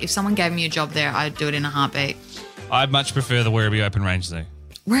Park. That. If someone gave me a job there, I'd do it in a heartbeat. I'd much prefer the Werribee Open Range Zoo.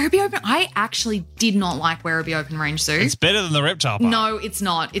 Werribee Open? I actually did not like Werribee Open Range Zoo. It's better than the Reptile Park. No, it's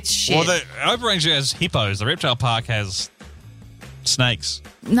not. It's shit. Well, the Open Range Zoo has hippos. The Reptile Park has snakes.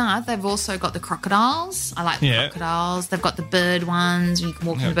 No, they've also got the crocodiles. I like the crocodiles. They've got the bird ones. You can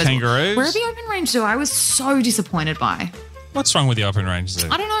walk through the birds. Kangaroos. Werribee Open Range Zoo, I was so disappointed by. What's wrong with the Open Range Zoo?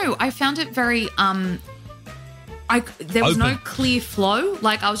 I don't know. I found it very there was no clear flow.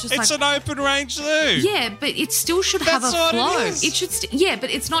 Like, I was just it's an open range zoo. Yeah, but it still should have a flow. It should yeah, but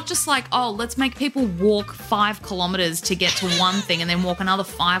it's not just like, oh, let's make people walk 5 kilometres to get to one thing and then walk another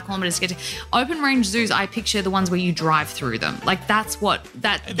 5 kilometres to get to open range zoos. I picture the ones where you drive through them. Like, that's what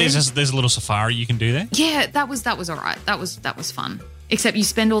that there's a little safari you can do there. Yeah, that was all right. That was fun. Except you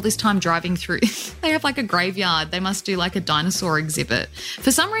spend all this time driving through. They have like a graveyard. They must do like a dinosaur exhibit.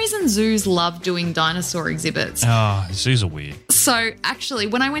 For some reason, zoos love doing dinosaur exhibits. Oh, zoos are weird. So actually,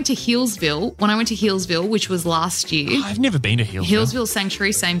 when I went to Healesville, which was last year. Oh, I've never been to Healesville. Healesville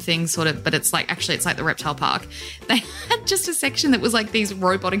Sanctuary, same thing sort of, but it's like the Reptile Park. They had just a section that was like these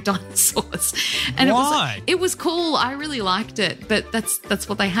robotic dinosaurs. And Why? It was cool. I really liked it, but that's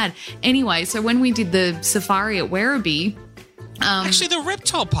what they had. Anyway, so when we did the safari at Werribee, actually, the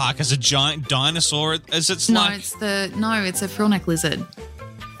Reptile Park has a giant dinosaur. It's a frillneck lizard.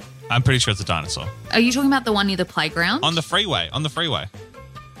 I'm pretty sure it's a dinosaur. Are you talking about the one near the playground? On the freeway.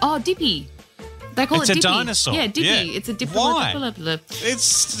 Oh, Dippy. They call it Dippy. It's a dinosaur. Yeah, Dippy. Yeah. It's a Dippy. Why?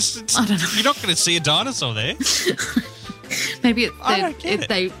 It's I don't know. You're not going to see a dinosaur there. Maybe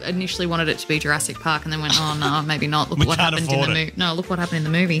they initially wanted it to be Jurassic Park and then went, oh, no, maybe not. Look what happened in the movie. No, look what happened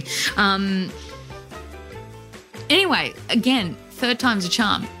in the movie. Anyway, again, third time's a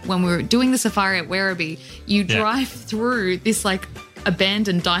charm. When we were doing the safari at Werribee, you drive through this like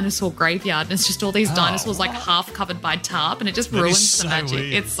abandoned dinosaur graveyard and it's just all these dinosaurs like half covered by tarp and it just ruins the magic.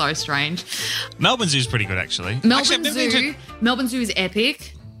 Weird. It's so strange. Melbourne Zoo's pretty good, actually. Melbourne Zoo is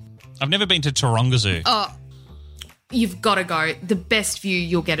epic. I've never been to Taronga Zoo. Oh, you've got to go. The best view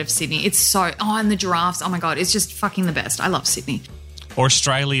you'll get of Sydney. It's so, and the giraffes. Oh my God, it's just fucking the best. I love Sydney. Or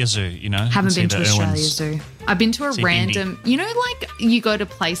Australia Zoo, you know. Haven't been to Australia Zoo. I've been to a random, you know, like you go to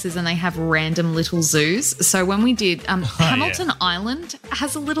places and they have random little zoos. So when we did, Hamilton Island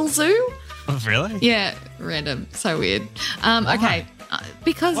has a little zoo. Oh, really? Yeah, random. So weird. Okay.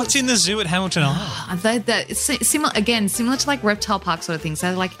 Because what's in the zoo at Hamilton Island? Similar to like Reptile Park sort of things. They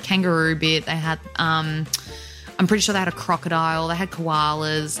had like a kangaroo bit. They had, I'm pretty sure they had a crocodile. They had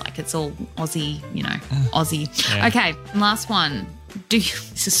koalas. Like it's all Aussie, you know, Aussie. Yeah. Okay, last one.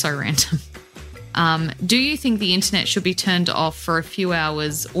 This is so random. Do you think the internet should be turned off for a few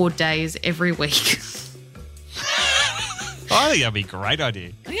hours or days every week? I think that'd be a great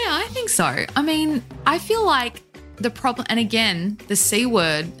idea. Yeah, I think so. I mean, I feel like the problem, and again, the C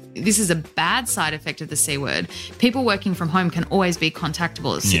word, this is a bad side effect of the C word. People working from home can always be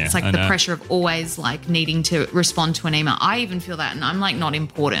contactable. It's like the pressure of always like needing to respond to an email. I even feel that, and I'm like not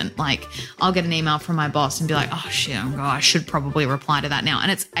important. Like I'll get an email from my boss and be like, oh shit, I should probably reply to that now.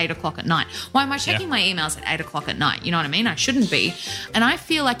 And it's 8:00 at night. Why am I checking my emails at 8:00 at night? You know what I mean? I shouldn't be. And I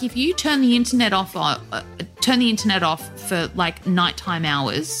feel like if you turn the internet off for like nighttime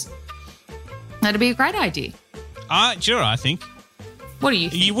hours, that'd be a great idea. Do you know what I think? What do you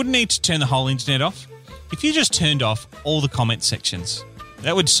think? You wouldn't need to turn the whole internet off. If you just turned off all the comment sections,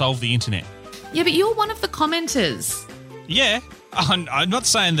 that would solve the internet. Yeah, but you're one of the commenters. Yeah. I'm not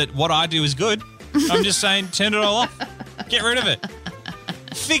saying that what I do is good. I'm just saying turn it all off. Get rid of it.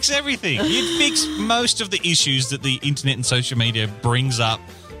 Fix everything. You'd fix most of the issues that the internet and social media brings up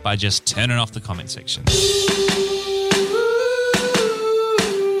by just turning off the comment section.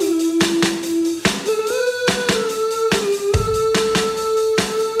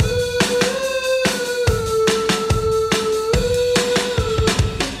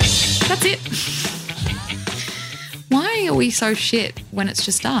 That's it. Why are we so shit when it's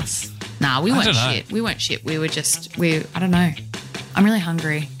just us? Nah, we weren't shit. We weren't shit. We were just, I don't know. I'm really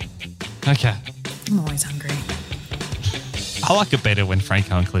hungry. Okay. I'm always hungry. I like it better when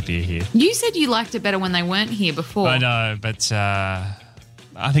Franco and Clippy are here. You said you liked it better when they weren't here before. I know, but I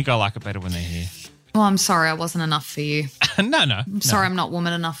think I like it better when they're here. Well, I'm sorry I wasn't enough for you. No. I'm sorry I'm not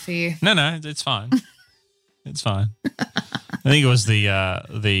woman enough for you. No, it's fine. It's fine. I think it was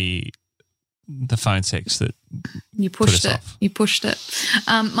the phone sex that you pushed put us it. off. You pushed it.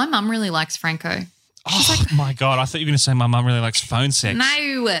 My mum really likes Franco. Oh, my God. I thought you were going to say my mum really likes phone sex.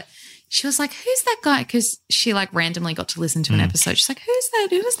 No. She was like, who's that guy? Because she like randomly got to listen to an episode. She's like, who's that?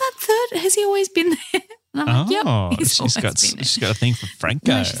 Who was that third? Has he always been there? And I'm like, yep, he's always been there. She's got a thing for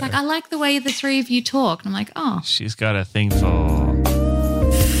Franco. No, she's like, I like the way the three of you talk. And I'm like, oh. She's got a thing for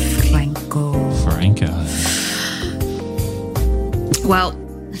Franco. Well,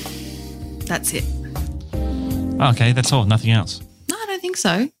 that's it. Okay, that's all. Nothing else. No, I don't think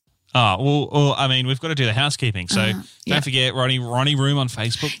so. Oh, well, I mean, we've got to do the housekeeping. So don't forget Ronnie Room on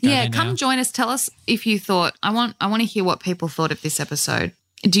Facebook. Yeah, come join us. Tell us if you thought, I want to hear what people thought of this episode.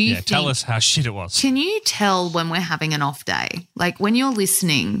 Tell us how shit it was. Can you tell when we're having an off day? Like when you're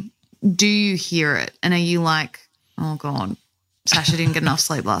listening, do you hear it? And are you like, oh God, Sasha didn't get enough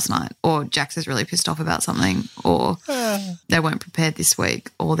sleep last night, or Jax is really pissed off about something, or they weren't prepared this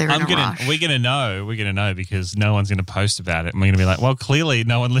week, or they're in a rush. We're going to know. We're going to know because no one's going to post about it. And we're going to be like, well, clearly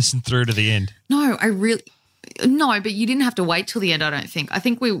no one listened through to the end. No, but you didn't have to wait till the end, I don't think. I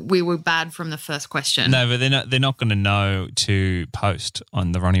think we were bad from the first question. No, but they're not going to know to post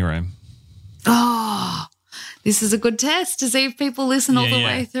on the Ronnie Room. Oh, this is a good test to see if people listen all the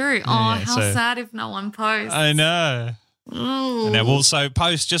way through. How sad if no one posts. I know. Ooh. Now, we'll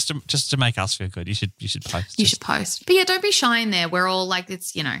post just to make us feel good. You should post. You should post. But yeah, don't be shy in there. We're all like,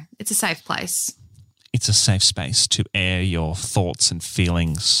 it's a safe place. It's a safe space to air your thoughts and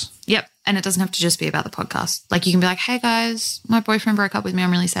feelings. Yep. And it doesn't have to just be about the podcast. Like you can be like, hey guys, my boyfriend broke up with me.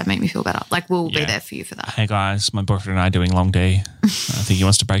 I'm really sad. Make me feel better. Like we'll be there for you for that. Hey guys, my boyfriend and I are doing long D. I think he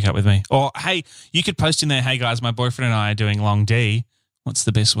wants to break up with me. Or hey, you could post in there, hey guys, my boyfriend and I are doing long D. What's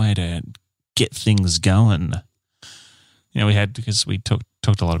the best way to get things going? Because we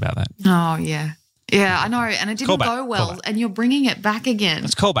talked a lot about that. Oh, yeah. Yeah, I know. And it didn't go well. And you're bringing it back again.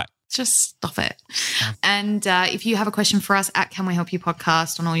 Let's call back. Just stop it. And if you have a question for us, at Can We Help You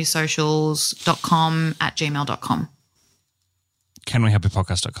Podcast on all your socials, .com, @gmail.com.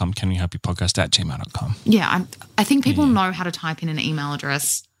 Canwehelpyoupodcast.com, canwehelpyoupodcast@gmail.com. Yeah, I think people know how to type in an email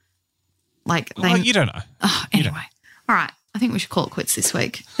address. You don't know. Anyway. All right. I think we should call it quits this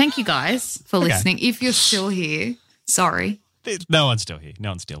week. Thank you guys for listening. If you're still here, sorry. No one's still here. No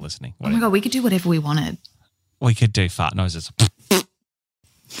one's still listening. Whatever. Oh, my God. We could do whatever we wanted. We could do fart noises.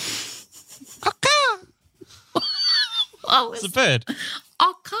 Oh, it's a bird.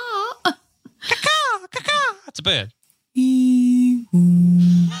 Caw. It's a bird.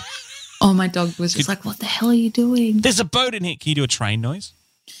 Oh, my dog was just like, what the hell are you doing? There's a boat in here. Can you do a train noise?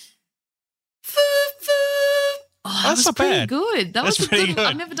 Oh, that was pretty good. That was pretty good.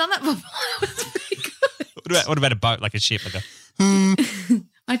 I've never done that before. That was pretty good. What about a boat, like a ship?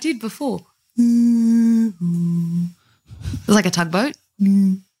 I did before. It was like a tugboat.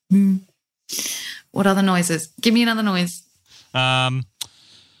 What other noises? Give me another noise. A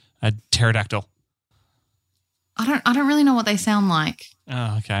pterodactyl. I don't really know what they sound like.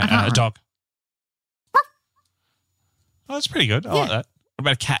 Oh, okay. A dog. Oh, that's pretty good. I like that. What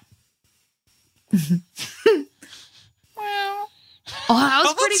about a cat? Oh, that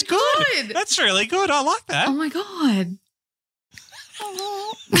was that's pretty good. That's really good. I like that. Oh my God.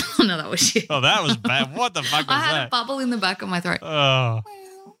 Oh, no, that was shit. Oh, that was bad. What the fuck was I had that? a bubble in the back of my throat. Oh.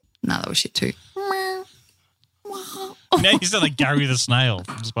 No, that was shit too. Now you sound like Gary the Snail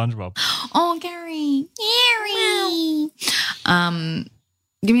from SpongeBob. Oh, Gary.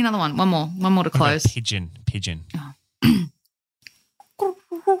 Give me another one. One more to close. Pigeon.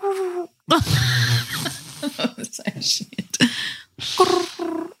 So shit.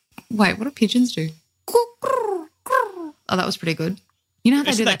 Wait, what do pigeons do? Oh, that was pretty good. You know how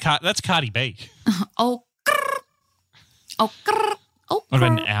they do that? That's Cardi B. Oh. What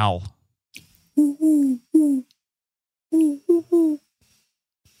about an owl?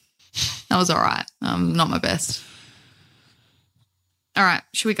 That was all right. Not my best. All right,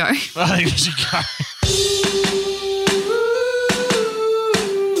 should we go? I think we should go.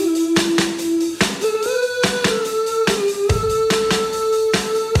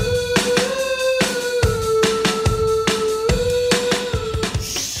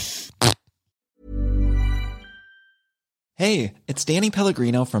 Hey, it's Danny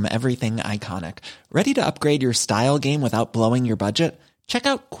Pellegrino from Everything Iconic. Ready to upgrade your style game without blowing your budget? Check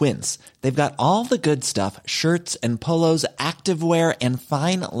out Quince. They've got all the good stuff, shirts and polos, activewear, and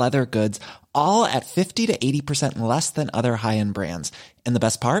fine leather goods, all at 50 to 80% less than other high-end brands. And the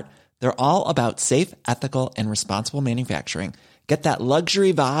best part? They're all about safe, ethical, and responsible manufacturing. Get that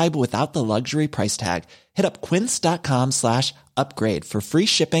luxury vibe without the luxury price tag. Hit up quince.com/upgrade for free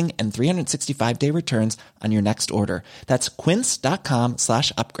shipping and 365-day returns on your next order. That's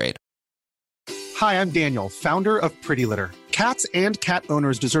quince.com/upgrade. Hi, I'm Daniel, founder of Pretty Litter. Cats and cat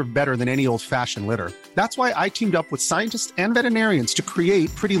owners deserve better than any old-fashioned litter. That's why I teamed up with scientists and veterinarians to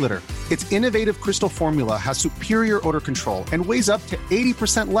create Pretty Litter. Its innovative crystal formula has superior odor control and weighs up to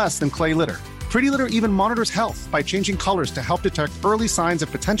 80% less than clay litter. Pretty Litter even monitors health by changing colors to help detect early signs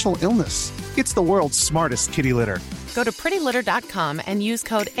of potential illness. It's the world's smartest kitty litter. Go to prettylitter.com and use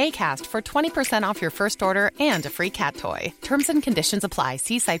code ACAST for 20% off your first order and a free cat toy. Terms and conditions apply.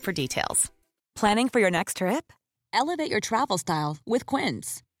 See site for details. Planning for your next trip? Elevate your travel style with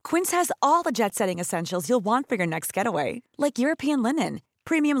Quince. Quince has all the jet-setting essentials you'll want for your next getaway, like European linen,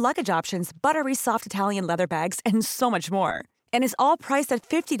 premium luggage options, buttery soft Italian leather bags, and so much more. And is all priced at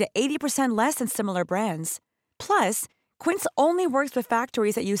 50 to 80% less than similar brands. Plus, Quince only works with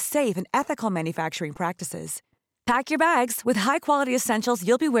factories that use safe and ethical manufacturing practices. Pack your bags with high-quality essentials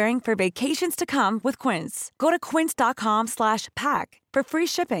you'll be wearing for vacations to come with Quince. Go to quince.com/pack for free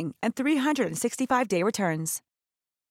shipping and 365-day returns.